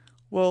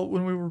 well,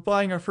 when we were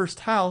buying our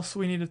first house,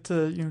 we needed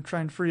to try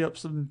and free up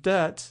some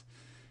debt.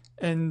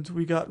 And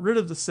we got rid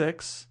of the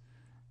 6.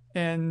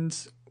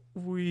 And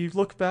we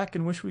look back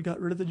and wish we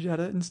got rid of the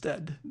Jetta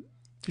instead.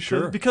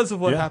 Because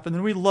of what happened.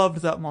 And we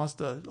loved that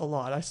Mazda a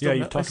lot. I still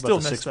you've talked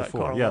about the 6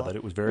 before. Yeah, that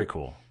it was very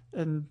cool.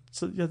 And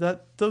so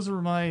those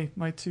were my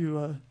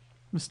two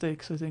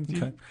mistakes, I think.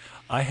 Okay.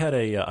 I had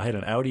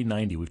an Audi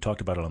 90. We've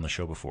talked about it on the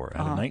show before. I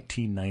had a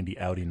 1990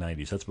 Audi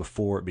 90. So that's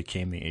before it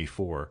became the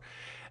A4.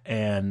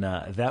 And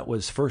that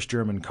was first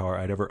German car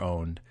I'd ever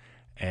owned.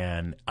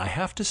 And I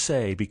have to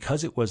say,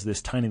 because it was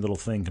this tiny little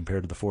thing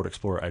compared to the Ford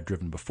Explorer I'd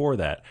driven before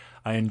that,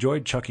 I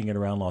enjoyed chucking it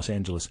around Los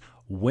Angeles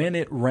when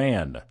it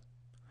ran.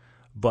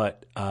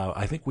 But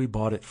I think we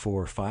bought it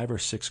for $5 or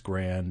 $6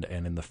 grand,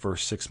 and in the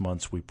first 6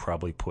 months, we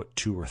probably put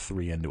 2 or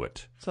 3 into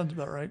it. Sounds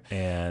about right.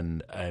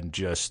 And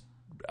just,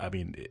 I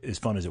mean, as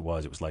fun as it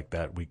was like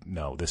that.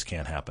 No, this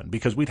can't happen,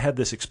 because we'd had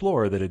this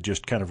Explorer that had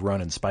just kind of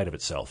run in spite of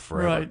itself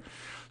forever. Right.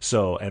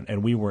 So,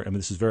 and we weren't, I mean,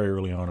 this is very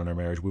early on in our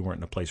marriage. We weren't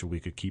in a place where we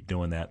could keep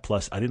doing that.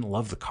 Plus, I didn't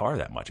love the car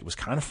that much. It was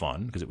kind of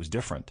fun because it was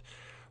different.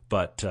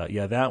 But,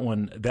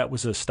 that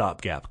was a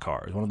stopgap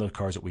car. It was one of those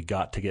cars that we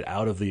got to get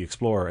out of the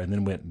Explorer and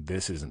then went,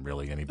 this isn't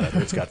really any better.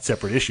 It's got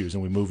separate issues,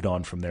 and we moved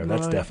on from there.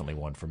 That's definitely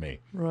one for me.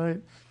 Right.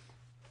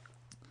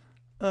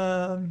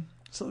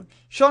 So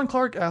Sean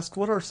Clark asked,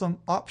 what are some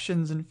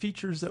options and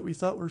features that we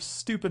thought were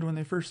stupid when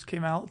they first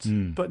came out,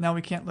 but now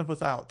we can't live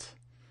without?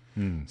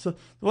 So the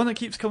one that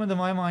keeps coming to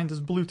my mind is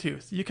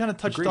Bluetooth. You kind of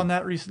touched on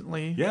that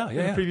recently in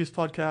a previous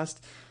podcast.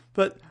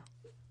 But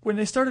when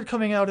they started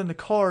coming out in the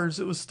cars,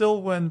 it was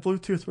still when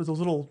Bluetooth were those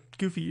little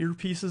goofy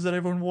earpieces that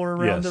everyone wore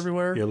around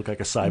everywhere. Yeah, look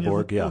like a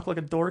cyborg. You look like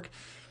a dork.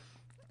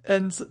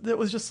 And so it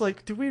was just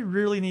like, do we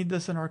really need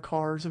this in our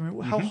cars? I mean,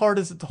 how hard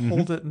is it to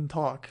hold it and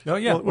talk? Oh,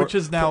 yeah. Which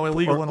is now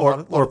illegal in a lot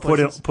of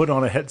places. Or put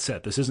on a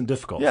headset. This isn't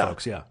difficult,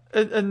 folks. Yeah.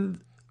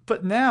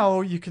 But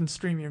now you can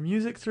stream your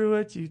music through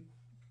it. You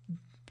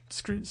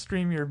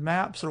stream your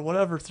maps or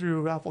whatever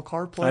through Apple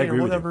CarPlay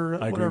or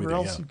whatever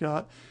else you've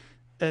got.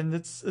 And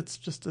it's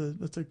just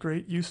a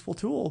great, useful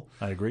tool.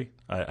 I agree.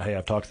 I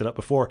have talked it up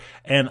before.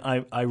 And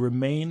I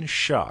remain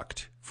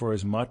shocked for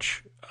as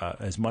much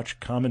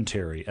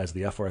commentary as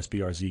the FRS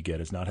BRZ get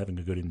as not having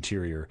a good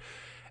interior.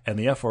 And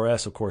the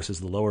FRS, of course,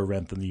 is the lower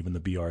rent than even the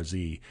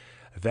BRZ.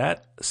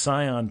 That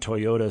Scion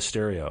Toyota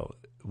stereo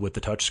with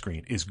the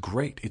touchscreen is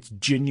great. It's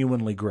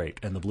genuinely great.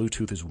 And the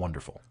Bluetooth is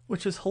wonderful.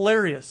 Which is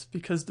hilarious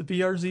because the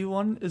BRZ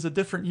one is a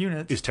different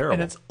unit. It's terrible.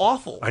 And it's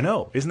awful. I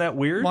know. Isn't that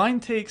weird? Mine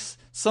takes,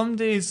 some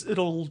days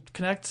it'll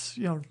connect,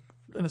 in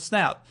a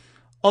snap.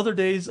 Other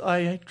days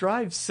I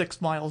drive 6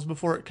 miles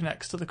before it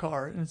connects to the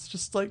car. And it's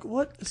just like,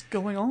 what is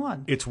going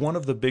on? It's one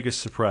of the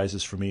biggest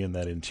surprises for me in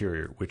that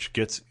interior, which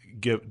just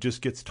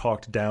gets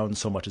talked down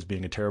so much as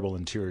being a terrible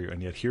interior.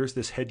 And yet here's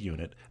this head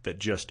unit that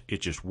just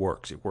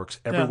works. It works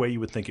every way you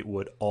would think it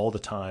would all the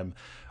time.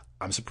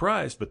 I'm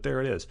surprised, but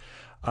there it is.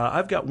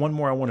 I've got one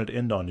more I wanted to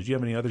end on. Did you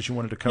have any others you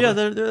wanted to cover? Yeah,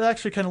 that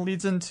actually kind of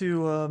leads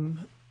into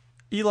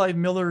Eli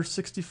Miller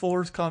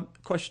 64's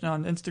question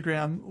on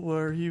Instagram,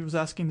 where he was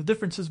asking the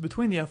differences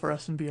between the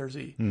FRS and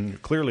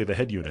BRZ. Clearly the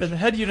head unit. And the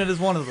head unit is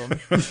one of them.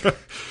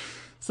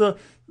 So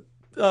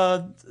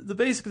the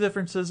basic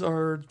differences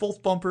are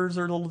both bumpers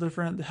are a little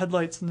different. The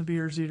headlights in the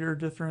BRZ are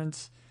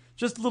different.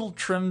 Just little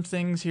trim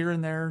things here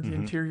and there, the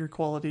interior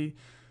quality.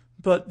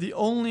 But the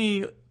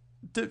only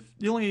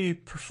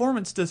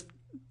performance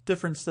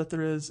difference that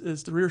there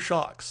is the rear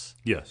shocks.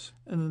 Yes.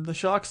 And the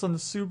shocks on the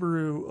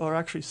Subaru are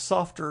actually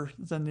softer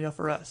than the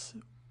FRS.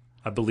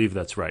 I believe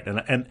that's right.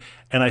 And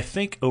I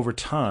think over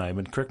time,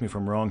 and correct me if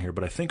I'm wrong here,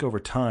 but I think over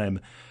time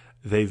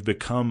they've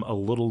become a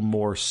little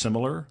more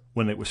similar.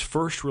 When it was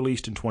first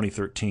released in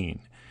 2013,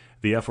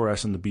 the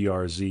FRS and the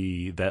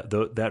BRZ,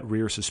 that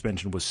rear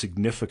suspension was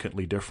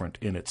significantly different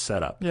in its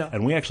setup. Yeah.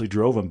 And we actually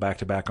drove them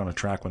back-to-back on a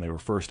track when they were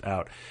first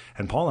out.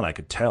 And Paul and I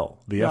could tell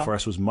the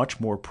FRS was much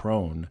more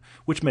prone,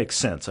 which makes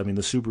sense. I mean,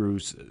 the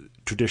Subarus,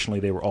 traditionally,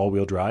 they were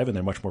all-wheel drive, and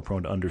they're much more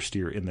prone to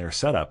understeer in their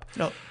setup.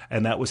 Yep.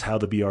 And that was how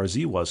the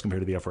BRZ was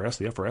compared to the FRS.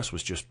 The FRS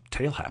was just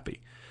tail-happy.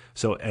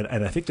 So,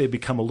 and I think they've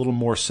become a little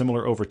more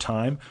similar over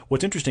time.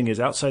 What's interesting is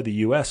outside the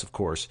U.S., of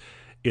course,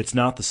 it's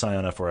not the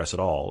Scion FRS at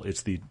all.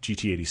 It's the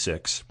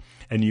GT86.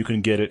 And you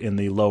can get it in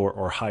the lower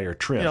or higher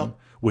trim,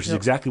 which is Yep.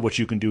 exactly what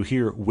you can do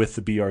here with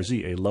the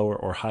BRZ, a lower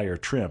or higher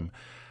trim.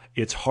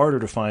 It's harder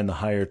to find the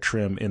higher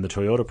trim in the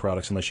Toyota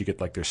products unless you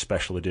get like their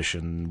special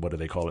edition, what do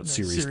they call it,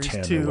 Series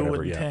 10 2 or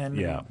whatever. and Yeah, 10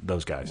 yeah,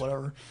 those guys.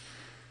 Whatever.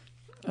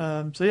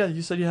 So yeah,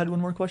 you said you had one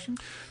more question?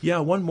 Yeah,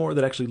 one more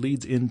that actually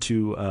leads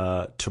into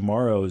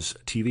tomorrow's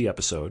TV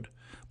episode,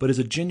 but is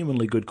a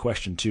genuinely good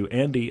question too.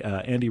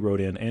 Andy wrote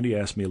in. Andy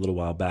asked me a little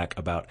while back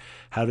about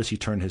how does he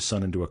turn his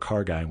son into a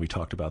car guy, and we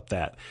talked about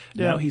that.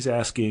 Yeah. Now he's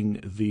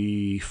asking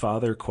the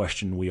father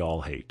question we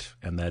all hate,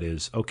 and that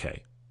is,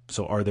 okay,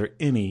 so are there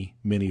any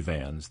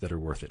minivans that are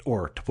worth it?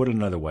 Or to put it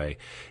another way,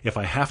 if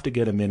I have to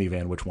get a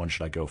minivan, which one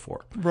should I go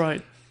for?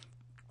 Right.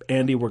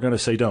 Andy, we're going to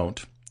say don't,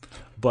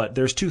 but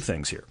there's two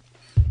things here.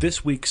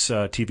 This week's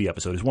TV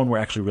episode is one we're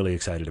actually really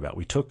excited about.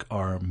 We took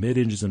our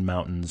Mid-Engines and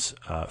Mountains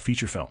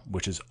feature film,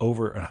 which is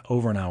over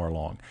an hour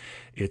long.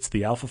 It's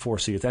the Alpha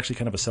 4C. It's actually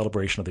kind of a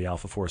celebration of the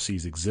Alpha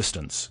 4C's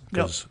existence,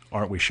 because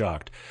aren't we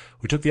shocked?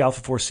 We took the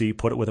Alpha 4C,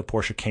 put it with a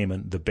Porsche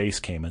Cayman, the base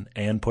Cayman,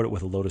 and put it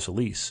with a Lotus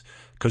Elise,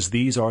 because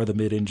these are the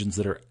mid-engines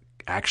that are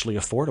actually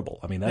affordable.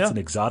 I mean, that's an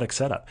exotic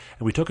setup.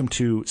 And we took them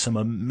to some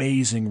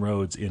amazing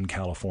roads in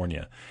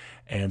California.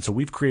 And so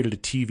we've created a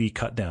TV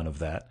cut down of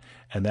that,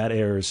 and that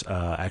airs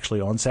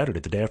actually on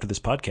Saturday, the day after this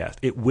podcast.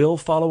 It will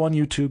follow on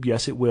YouTube.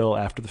 Yes, it will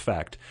after the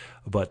fact.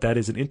 But that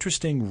is an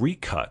interesting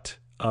recut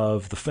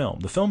of the film.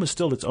 The film is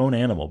still its own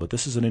animal, but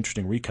this is an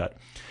interesting recut.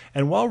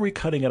 And while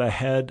recutting it, I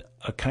had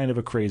a kind of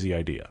a crazy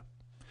idea.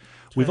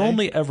 Okay. We've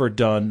only ever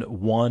done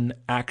one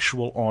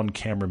actual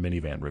on-camera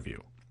minivan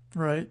review.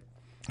 Right.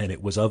 And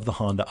it was of the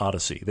Honda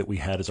Odyssey that we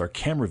had as our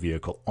camera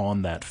vehicle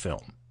on that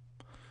film.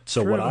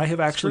 So what I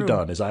have actually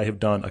done is I have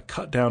done a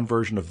cut-down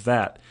version of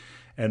that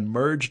and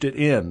merged it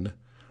in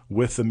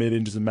with the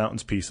Mid-Engines and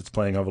Mountains piece that's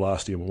playing on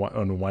Velocity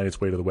and wind its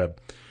way to the web.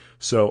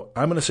 So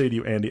I'm going to say to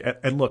you, Andy,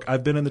 and look,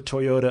 I've been in the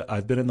Toyota,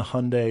 I've been in the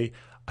Hyundai.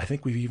 I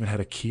think we've even had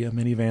a Kia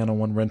minivan on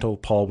one rental.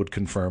 Paul would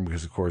confirm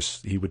because, of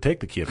course, he would take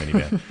the Kia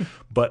minivan.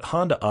 But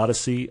Honda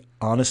Odyssey,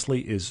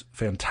 honestly, is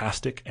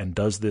fantastic and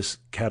does this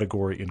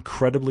category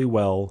incredibly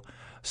well.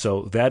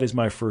 So that is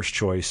my first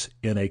choice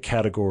in a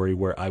category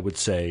where I would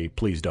say,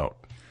 please don't.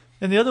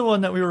 And the other one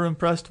that we were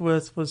impressed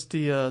with was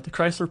the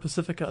Chrysler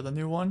Pacifica, the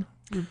new one.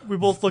 We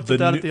both looked at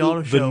that at the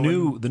auto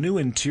show. The new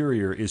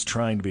interior is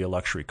trying to be a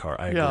luxury car.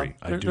 I agree.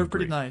 They're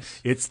pretty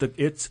nice. It's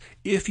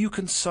if you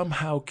can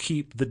somehow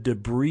keep the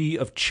debris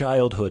of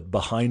childhood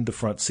behind the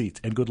front seats,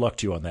 and good luck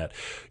to you on that.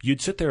 You'd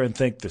sit there and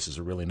think this is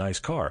a really nice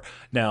car.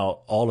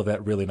 Now, all of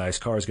that really nice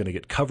car is going to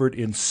get covered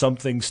in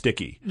something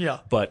sticky. Yeah.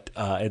 But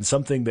and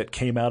something that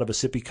came out of a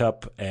sippy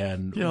cup,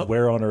 and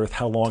where on earth,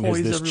 how long Toys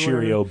has this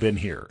everywhere. Cheerio been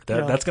here?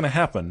 That's going to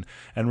happen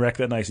and wreck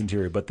that nice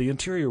interior. But the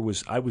interior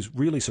I was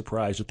really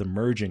surprised at the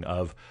merging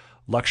of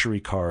luxury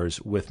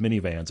cars with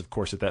minivans. Of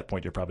course, at that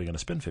point, you're probably going to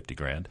spend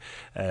 $50,000,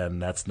 and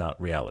that's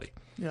not reality.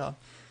 Yeah.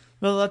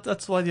 Well,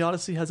 that's why the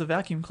Odyssey has a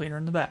vacuum cleaner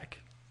in the back.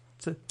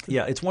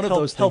 It's one of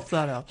those things. Help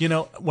that out. You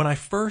know, when I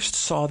first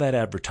saw that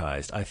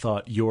advertised, I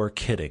thought, you're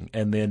kidding.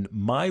 And then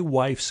my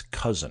wife's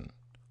cousin,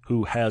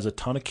 who has a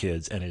ton of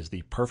kids and is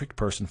the perfect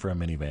person for a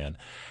minivan,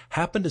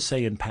 happened to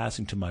say in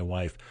passing to my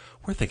wife,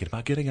 we're thinking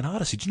about getting an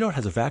Odyssey. Do you know it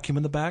has a vacuum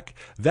in the back?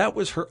 That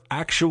was her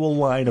actual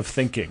line of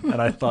thinking. And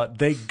I thought,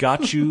 they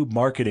got you.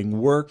 Marketing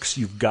works.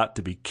 You've got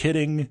to be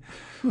kidding.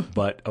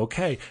 But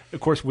okay. Of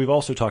course, we've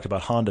also talked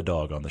about Honda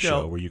Dog on the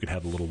show, where you can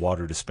have the little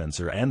water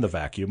dispenser and the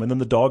vacuum, and then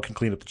the dog can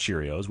clean up the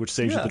Cheerios, which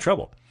saves you the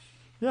trouble.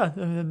 Yeah,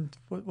 and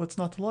what's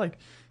not to like,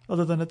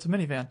 other than it's a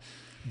minivan?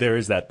 There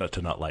is that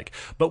to not like.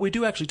 But we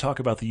do actually talk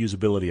about the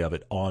usability of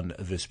it on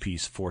this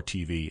piece for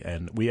TV.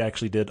 And we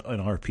actually did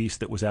in our piece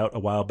that was out a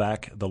while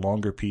back, the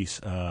longer piece.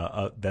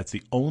 That's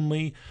the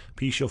only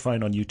piece you'll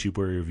find on YouTube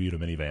where we reviewed a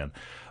minivan.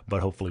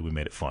 But hopefully we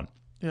made it fun.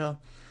 Yeah.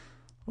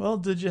 Well,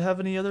 did you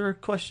have any other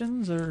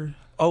questions or?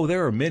 Oh,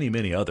 there are many,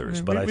 many others.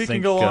 But I think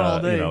can go on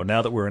all day.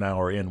 Now that we're an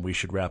hour in, we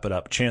should wrap it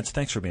up. Chance,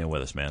 thanks for being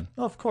with us, man.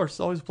 Oh, of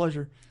course. Always a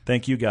pleasure.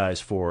 Thank you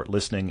guys for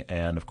listening,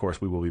 and of course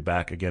we will be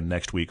back again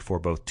next week for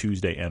both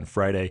Tuesday and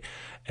Friday.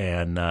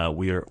 And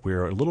we're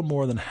a little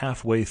more than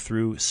halfway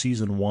through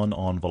season 1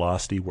 on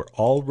Velocity. We're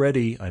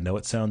already, I know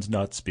it sounds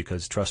nuts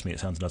because trust me, it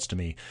sounds nuts to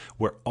me.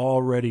 We're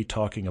already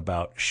talking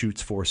about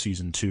shoots for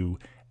season 2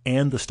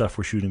 and the stuff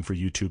we're shooting for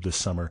YouTube this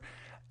summer.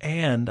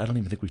 And I don't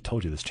even think we've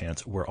told you this,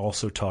 Chance. We're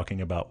also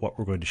talking about what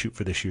we're going to shoot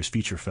for this year's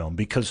feature film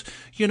because,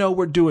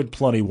 we're doing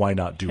plenty. Why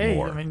not do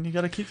more? I mean, you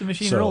got to keep the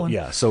machine rolling.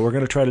 Yeah, so we're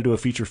going to try to do a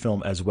feature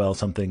film as well,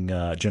 something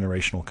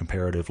generational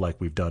comparative like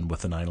we've done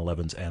with the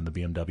 911s and the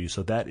BMW.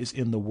 So that is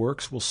in the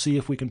works. We'll see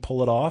if we can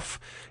pull it off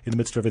in the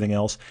midst of everything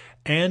else.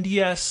 And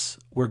yes,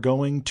 we're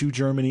going to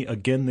Germany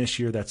again this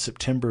year. That's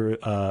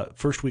September,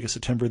 first week of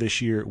September this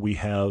year. We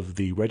have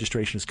the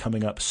registration is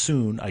coming up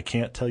soon. I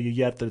can't tell you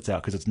yet that it's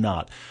out because it's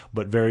not,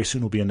 but very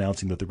soon we'll be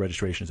announcing that the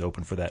registration is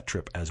open for that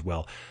trip as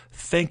well.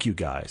 Thank you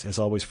guys, as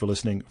always, for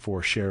listening,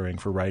 for sharing,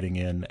 for writing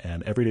in.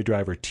 And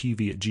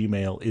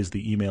everydaydrivertv@gmail is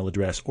the email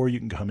address, or you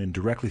can come in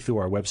directly through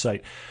our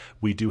website.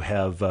 We do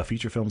have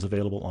feature films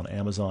available on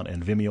Amazon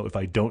and Vimeo. If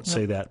I don't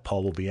say that,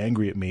 Paul will be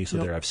angry at me, so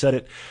there, I've said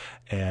it.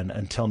 And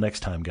until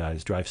next time,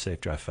 guys, drive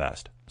safe, drive fast.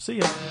 podcast. See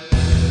ya.